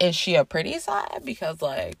 is she a pretty side? Because,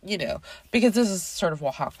 like, you know, because this is sort of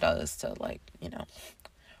what Hawk does to, like, you know,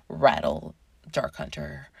 rattle Dark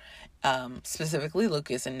Hunter, specifically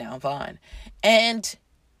Lucas and now Vaughn. And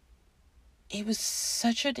it was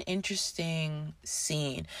such an interesting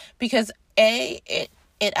scene because it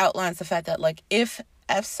outlines the fact that, like, if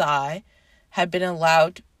Psy had been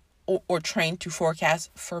allowed or trained to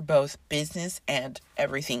forecast for both business and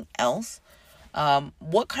everything else,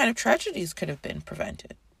 what kind of tragedies could have been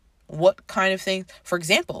prevented? What kind of things, for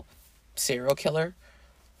example, serial killer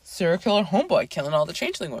homeboy killing all the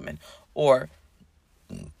changeling women, or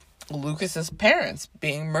Lucas's parents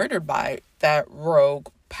being murdered by that rogue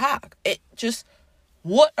pack. It just,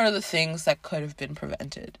 what are the things that could have been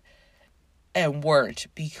prevented and weren't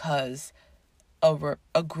because a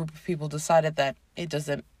group of people decided that it's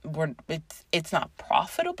not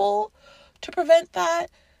profitable to prevent that,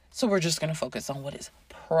 so we're just going to focus on what is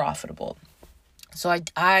profitable. So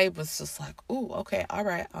I was just like, ooh, okay, all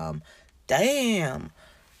right, damn.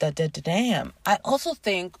 I also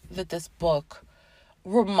think that this book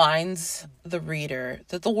reminds the reader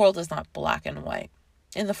that the world is not black and white.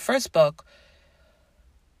 In the first book,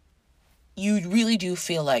 you really do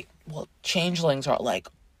feel like, well, changelings are, like,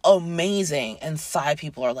 amazing and Psy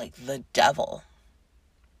people are, like, the devil.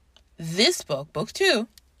 This book, book 2,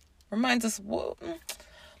 reminds us, whoa,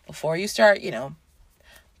 before you start, you know,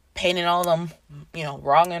 painting all them, you know,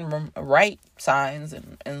 wrong and right signs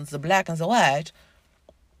and the black and the white,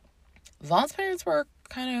 Vaughn's parents were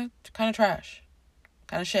kind of trash,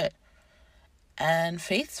 kind of shit. And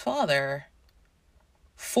Faith's father,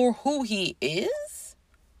 for who he is,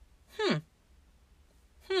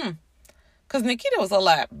 because Nikita was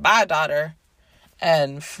like, bye, daughter.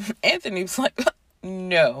 And Anthony was like,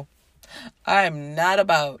 no, I'm not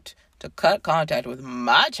about to cut contact with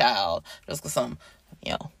my child just because some,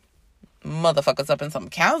 you know, motherfuckers up in some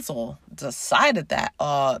council decided that.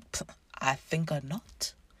 I think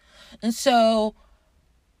not. And so,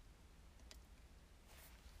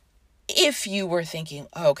 if you were thinking,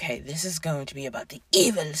 okay, this is going to be about the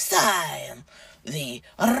evil side, the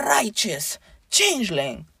righteous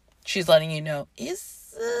changeling, she's letting you know,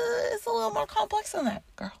 it's a little more complex than that,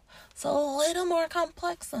 girl. It's a little more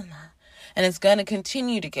complex than that. And it's going to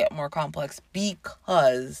continue to get more complex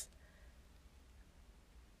because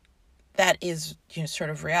that is, you know, sort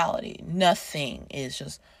of reality. Nothing is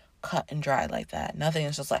just cut and dry like that. Nothing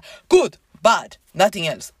is just like, good, bad, nothing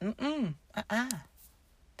else.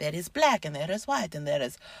 There is black and there is white and there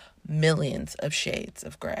is millions of shades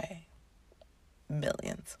of gray.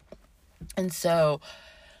 Millions. And so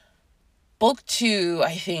book 2,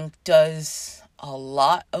 I think, does a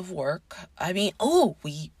lot of work. I mean,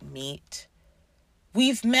 we meet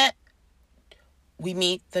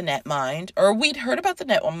the Netmind, or we'd heard about the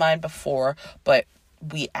Netmind before, but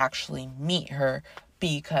we actually meet her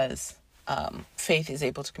because Faith is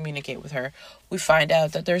able to communicate with her. We find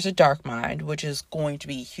out that there's a Dark Mind, which is going to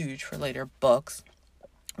be huge for later books.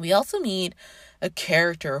 We also meet a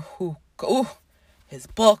character who, his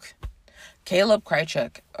book, Caleb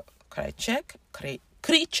Krychek.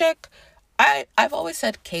 I've always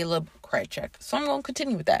said Caleb Krychek, so I'm going to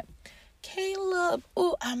continue with that. Caleb,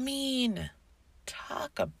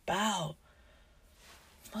 talk about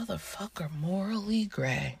motherfucker morally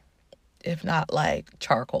gray, if not like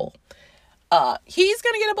charcoal. He's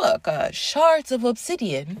gonna get a book, Shards of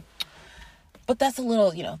Obsidian, but that's a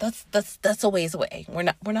little, you know, that's a ways away. We're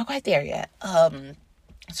not quite there yet.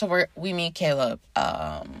 So we meet Caleb.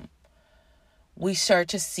 We start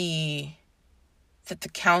to see that the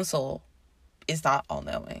council is not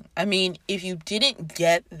all-knowing. I mean, if you didn't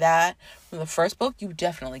get that from the first book, you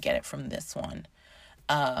definitely get it from this one.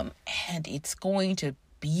 And it's going to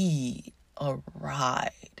be a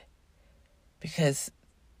ride because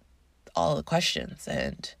all the questions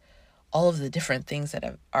and all of the different things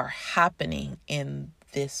that are happening in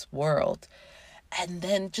this world. And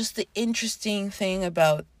then just the interesting thing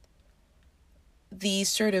about these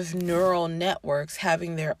sort of neural networks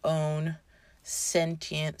having their own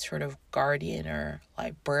sentient sort of guardian or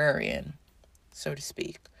librarian, so to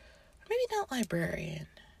speak. Or maybe not librarian.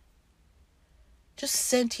 Just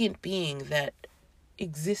sentient being that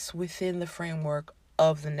exists within the framework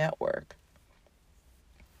of the network.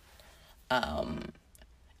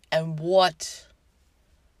 And what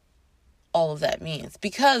all of that means.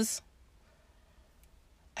 Because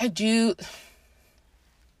I do,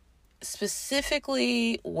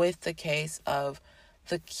 specifically with the case of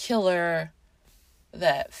the killer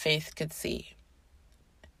that Faith could see,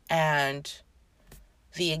 and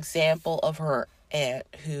the example of her aunt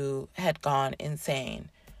who had gone insane.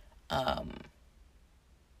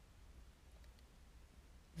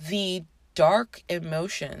 The dark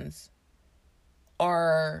emotions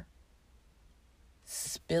are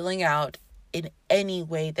spilling out in any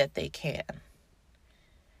way that they can.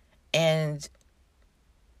 And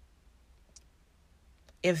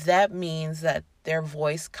if that means that their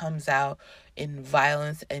voice comes out in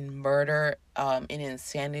violence and murder, in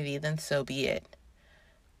insanity, then so be it.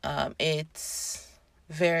 It's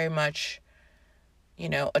very much,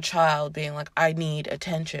 a child being like, I need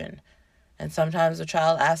attention. And sometimes the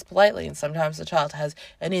child asks politely, and sometimes the child has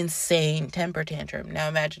an insane temper tantrum. Now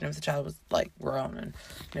imagine if the child was grown and,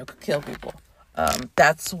 could kill people.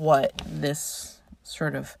 That's what this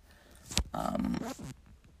sort of,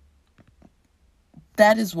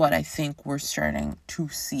 that is what I think we're starting to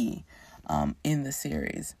see in the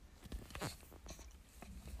series.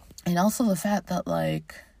 And also the fact that,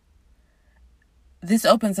 this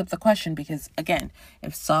opens up the question because, again,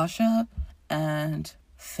 if Sasha and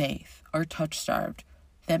Faith are touch-starved,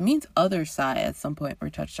 that means other Psy at some point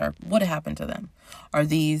were touch-starved. What happened to them? Have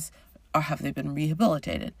they been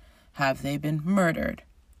rehabilitated? Have they been murdered?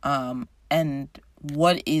 And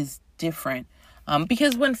what is different?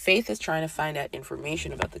 Because when Faith is trying to find out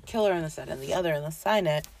information about the killer and this, that, and the other in the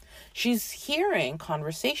Psynet, she's hearing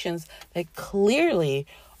conversations that clearly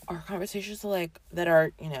are conversations that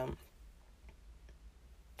are,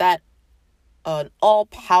 that an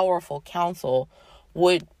all-powerful council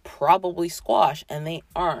would probably squash, and they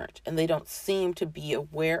aren't, and they don't seem to be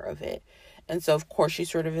aware of it. And so, of course, she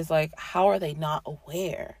sort of is like, how are they not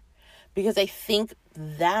aware? Because I think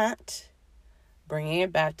that, bringing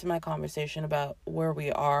it back to my conversation about where we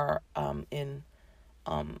are in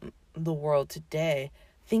the world today,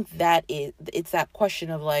 I think it's that question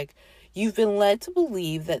of you've been led to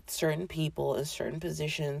believe that certain people in certain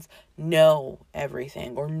positions know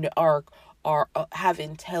everything or have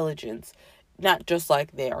intelligence. Not just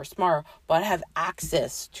they are smart, but have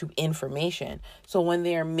access to information. So when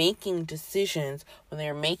they are making decisions, when they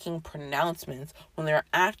are making pronouncements, when they're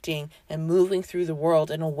acting and moving through the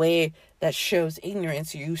world in a way that shows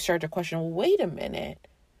ignorance, you start to question, well, wait a minute.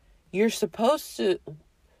 You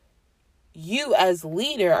as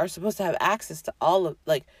leader are supposed to have access to all of,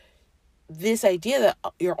 this idea that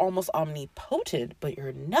you're almost omnipotent, but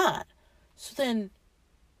you're not. So then,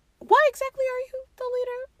 why exactly are you the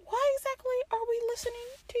leader? Why exactly are we listening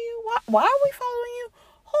to you? Why are we following you?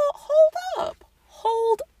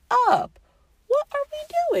 Hold up. What are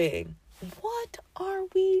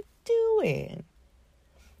we doing?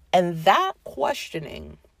 And that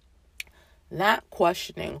questioning,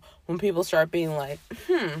 when people start being like,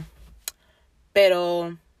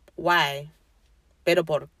 pero why? Pero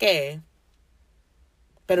por qué?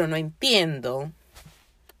 Pero no entiendo.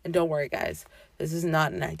 And don't worry, guys, this is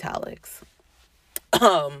not in italics.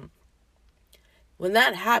 When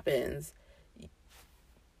that happens,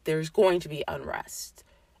 there's going to be unrest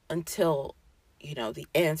until, the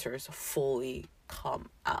answers fully come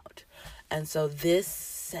out. And so this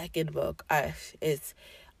second book,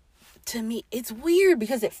 to me, it's weird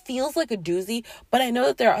because it feels like a doozy, but I know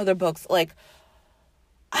that there are other books.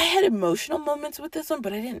 I had emotional moments with this one,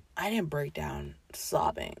 but I didn't break down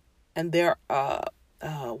sobbing. And there,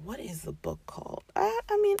 what is the book called?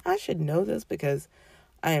 I should know this because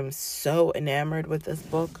I am so enamored with this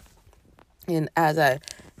book. And as I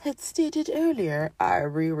had stated earlier, I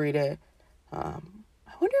reread it. I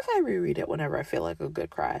wonder if I reread it whenever I feel like a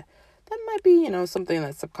good cry. That might be, something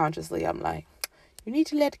that subconsciously I'm like, you need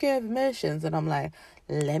to let go of emotions. And I'm like,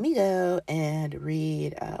 let me go and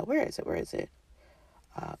read, where is it?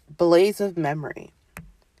 Blaze of Memory.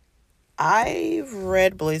 I've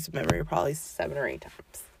read Blaze of Memory probably 7 or 8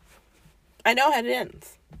 times. I know how it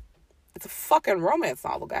ends. It's a fucking romance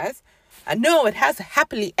novel, guys. I know it has a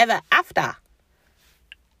happily ever after.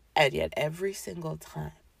 And yet every single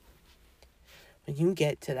time when you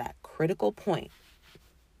get to that critical point,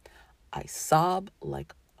 I sob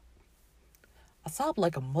like a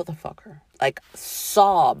motherfucker. Like,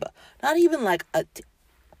 sob. Not even like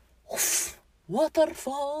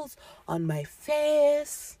waterfalls on my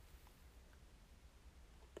face.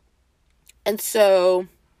 And so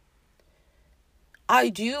I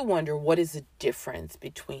do wonder, what is the difference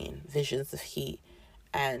between Visions of Heat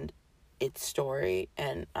and its story?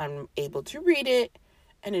 And I'm able to read it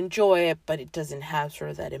and enjoy it, but it doesn't have sort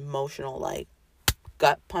of that emotional, like,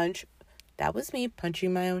 gut punch. That was me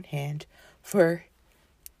punching my own hand for,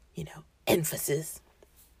 emphasis.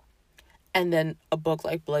 And then a book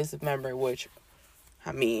like Blaze of Memory, which,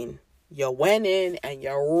 I mean, you went in and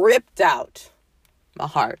you ripped out my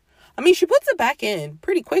heart. I mean, she puts it back in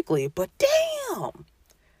pretty quickly, but damn,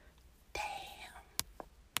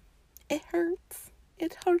 it hurts.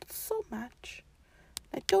 It hurts so much.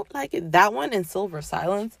 I don't like it. That one and Silver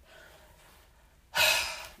Silence.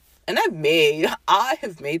 And I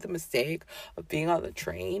have made the mistake of being on the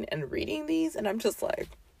train and reading these, and I'm just like,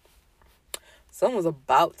 someone's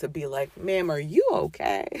about to be like, ma'am, are you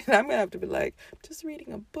okay? And I'm going to have to be like, just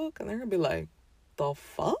reading a book. And they're going to be like, the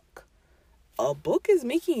fuck? A book is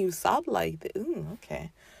making you sob like this?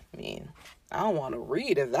 Okay. I mean, I don't want to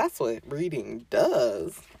read if that's what reading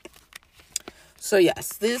does. So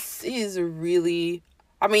yes, this is really,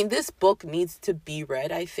 this book needs to be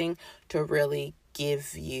read, I think, to really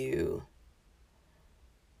give you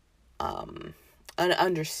an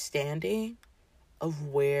understanding of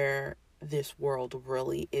where this world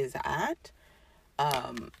really is at.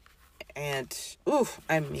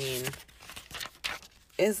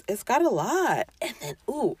 It's got a lot. And then,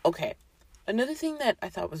 okay. Another thing that I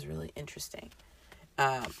thought was really interesting.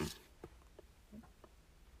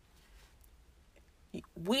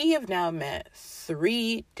 We have now met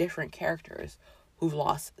 3 different characters who've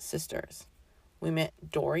lost sisters. We met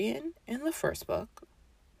Dorian in the first book.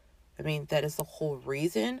 That is the whole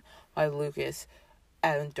reason why Lucas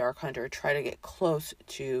and Dark Hunter try to get close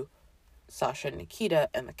to Sasha, Nikita,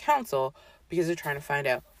 and the council, because they're trying to find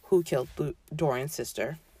out who killed Dorian's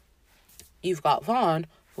sister. You've got Vaughn,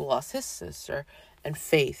 who lost his sister, and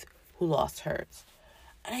Faith, who lost hers.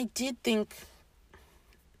 And I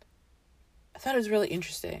thought it was really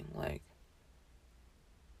interesting. Like,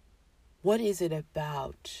 what is it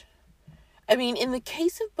about? In the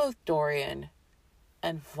case of both Dorian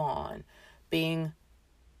and Vaughn being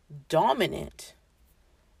dominant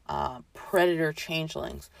predator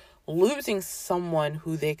changelings, losing someone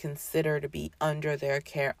who they consider to be under their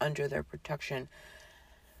care, under their protection,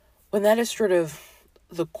 when that is sort of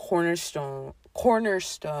the cornerstone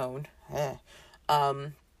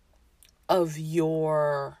of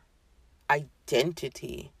your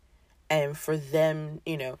identity, and for them,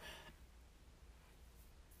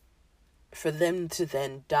 for them to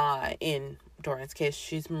then die. In Dorian's case,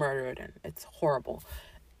 she's murdered, and it's horrible.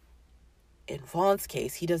 In Vaughn's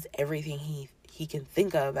case, he does everything he can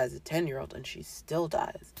think of as a 10-year-old, and she still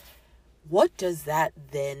dies. What does that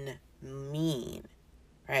then mean,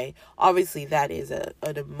 right? Obviously, that is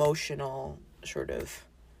an emotional sort of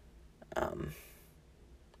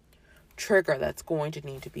trigger that's going to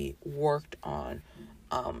need to be worked on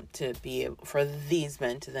to be able, for these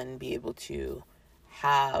men to then be able to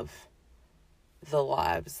have the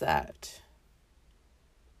lives that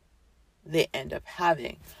they end up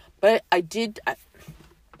having. But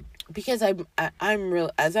because I'm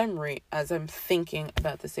real, as I'm thinking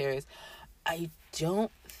about the series, I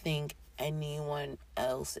don't think anyone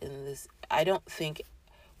else in this, I don't think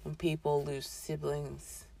when people lose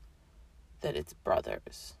siblings that it's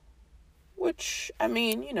brothers. Which, I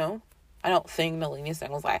don't think Nalini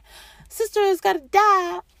Singh was like, sister's gotta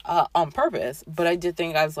die on purpose. But I did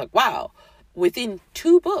think, I was like, wow, within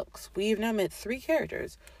 2 books, we've now met 3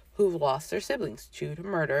 characters who've lost their siblings, 2 to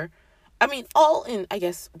murder. All in, I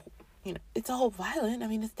guess, it's all violent.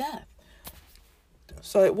 It's death.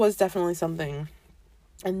 So it was definitely something.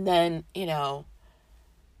 And then,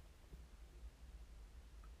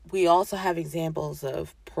 we also have examples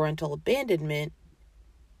of parental abandonment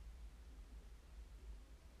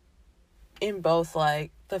in both,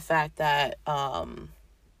 like, the fact that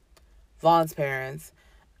Vaughn's parents,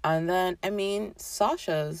 and then,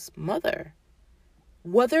 Sasha's mother.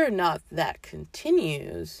 Whether or not that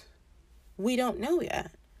continues, we don't know yet.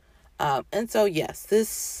 And so, yes,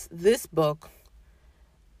 this book,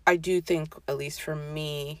 I do think, at least for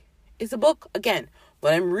me, is a book, again,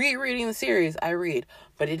 when I'm rereading the series, I read.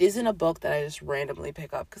 But it isn't a book that I just randomly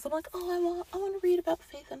pick up because I'm like, oh, I want to read about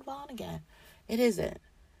Faith and Vaughn again. It isn't.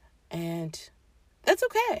 And that's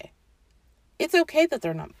okay. It's okay that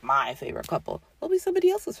they're not my favorite couple. They'll be somebody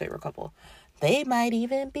else's favorite couple. They might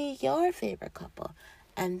even be your favorite couple.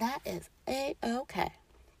 And that is A-okay.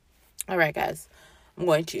 All right, guys. I'm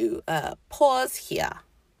going to pause here.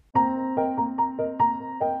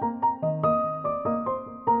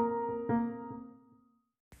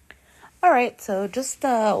 All right, so just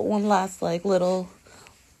one last little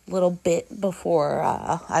bit before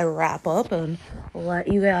I wrap up and let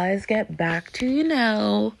you guys get back to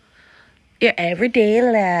your everyday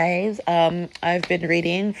lives. I've been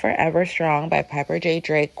reading Forever Strong by Piper J.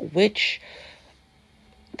 Drake, which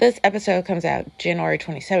this episode comes out January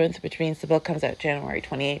 27th, which means the book comes out January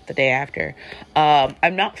 28th, the day after.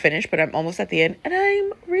 I'm not finished, but I'm almost at the end, and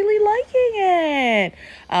I'm really liking it.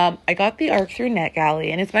 I got the arc through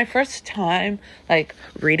NetGalley, and it's my first time,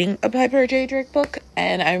 reading a Piper J. Drake book,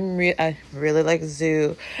 and I really like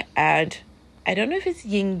Zoo, and I don't know if it's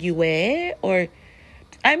Ying Yue, or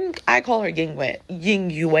I call her Ying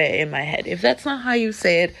Yue in my head. If that's not how you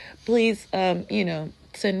say it, please,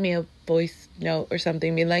 send me a voice note or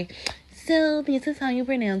something, be like, so this is how you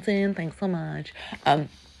pronounce it, thanks so much. But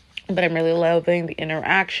I'm really loving the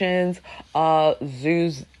interactions.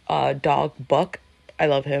 Zoo's dog Buck, I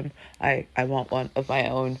love him. I want one of my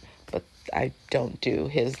own, but I don't do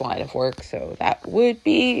his line of work, so that would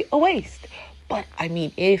be a waste. But I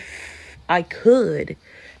mean, if I could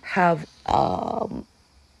have a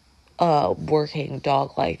working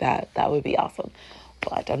dog like that, that would be awesome.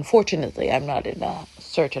 But unfortunately, I'm not in a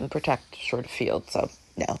search and protect sort of field, so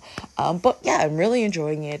no. But yeah, I'm really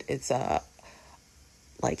enjoying it. It's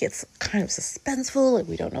it's kind of suspenseful,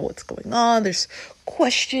 we don't know what's going on. There's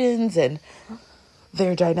questions, and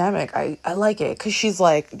they're dynamic. I like it, because she's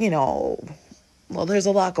there's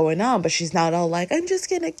a lot going on, but she's not all I'm just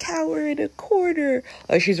gonna cower in a corner.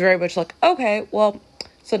 She's very much okay, well,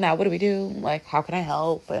 so now what do we do? How can I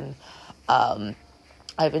help? And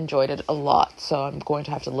I've enjoyed it a lot, so I'm going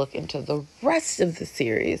to have to look into the rest of the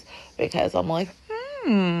series, because I'm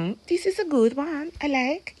this is a good one. I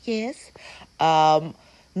like, yes.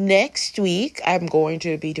 Next week, I'm going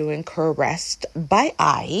to be doing Caressed by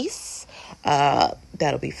Ice.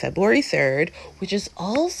 That'll be February 3rd, which is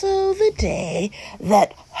also the day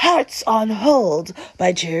that Hearts on Hold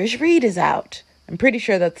by Cherish Reed is out. I'm pretty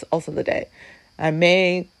sure that's also the day. I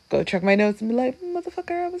may go check my notes and be like,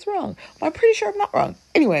 motherfucker, I was wrong. But I'm pretty sure I'm not wrong.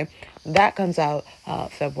 Anyway, that comes out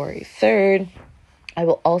February 3rd. I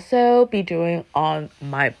will also be doing on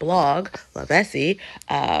my blog, La Bessie,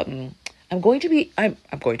 I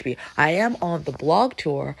am on the blog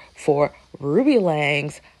tour for Ruby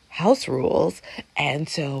Lang's House Rules. And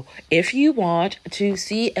so if you want to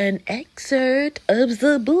see an excerpt of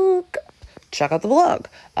the book, check out the blog.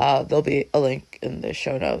 There'll be a link in the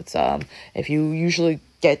show notes. If you usually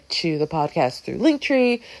get to the podcast through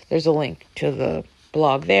Linktree, there's a link to the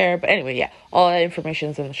blog there. But anyway, yeah, all that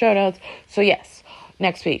information is in the show notes. So yes,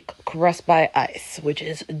 next week, Caressed by Ice, which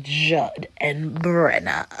is Judd and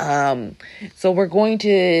Brenna. So we're going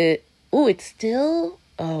to, I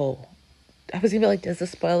was gonna be like, does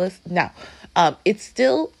this spoil this? No. It's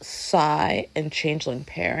still Psy and Changeling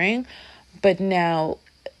pairing, but now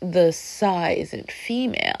the Psy isn't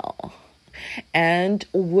female. And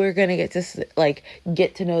we're gonna get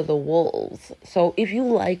to know the wolves. So if you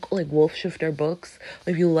like wolf shifter books,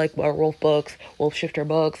 if you like werewolf books, wolf shifter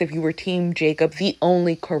books, if you were Team Jacob, the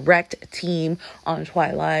only correct team on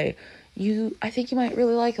Twilight, I think you might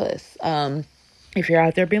really like this. If you're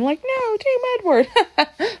out there being like, no, Team Edward,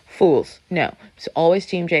 fools, no, it's always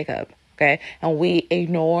Team Jacob, okay? And we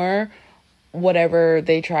ignore whatever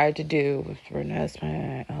they tried to do with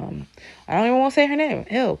Renesmee. I don't even want to say her name.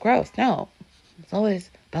 Ew, gross. No. It's always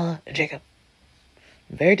Bella and Jacob.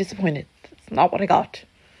 I'm very disappointed. It's not what I got.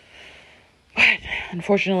 But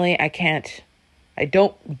unfortunately, I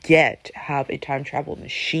don't have a time travel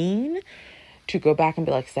machine to go back and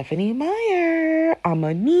be like, Stephenie Meyer, I'm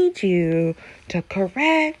gonna need you to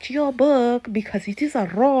correct your book because it is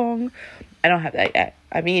wrong. I don't have that yet.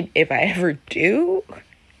 I mean, if I ever do,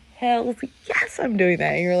 hell yes, I'm doing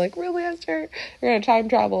that. And you're like, really, Esther? You're gonna time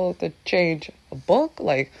travel to change a book?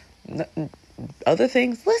 Other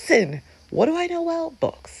things? Listen, what do I know about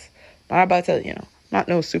books? I'm about to, not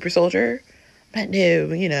no super soldier, but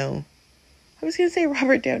no, I was gonna say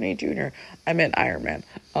Robert Downey Jr. I meant Iron Man,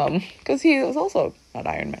 because he was also not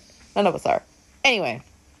Iron Man. None of us are. Anyway,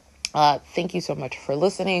 thank you so much for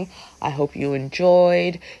listening. I hope you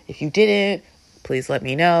enjoyed. If you didn't, please let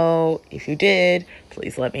me know. If you did,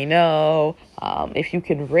 please let me know. If you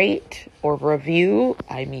can rate or review,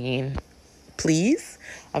 please.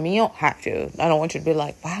 You don't have to. I don't want you to be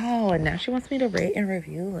like, wow, and now she wants me to rate and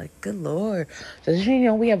review. Good Lord. Doesn't she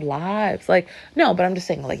know we have lives? No, but I'm just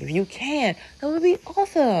saying, if you can, that would be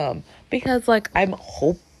awesome. because like I'm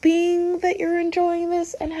hoping that you're enjoying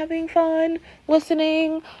this and having fun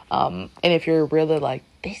listening. And if you're really like,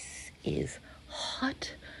 this is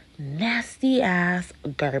hot, nasty ass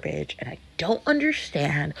garbage and I don't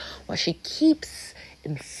understand why she keeps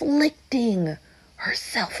inflicting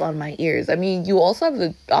herself on my ears. I mean, you also have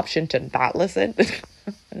the option to not listen.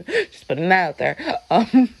 Just putting that out there.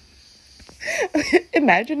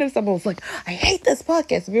 Imagine if someone was like, I hate this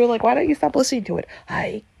podcast. And you were like, why don't you stop listening to it?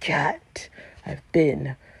 I can't.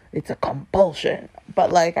 It's a compulsion.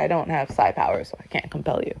 But like, I don't have psi power, so I can't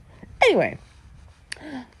compel you. Anyway,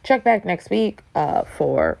 check back next week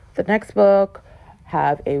for the next book.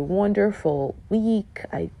 Have a wonderful week.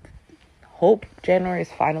 I hope January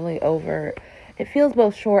is finally over. It feels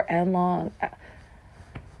both short and long.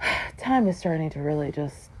 Time is starting to really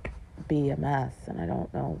just be a mess, and I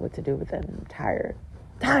don't know what to do with it. I'm tired.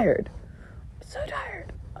 I'm so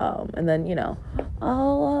tired. And then,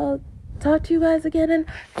 I'll talk to you guys again in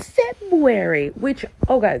February, which,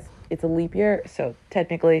 guys, it's a leap year, so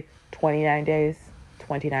technically 29 days,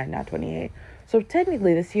 29, not 28. So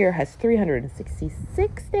technically this year has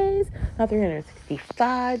 366 days, not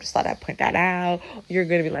 365. Just thought I'd point that out. You're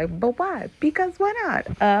going to be like, but why? Because why not?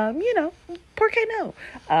 Por qué no?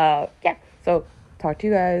 Yeah. So talk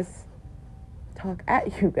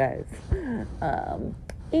at you guys,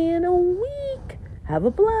 in a week. Have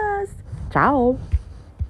a blast. Ciao.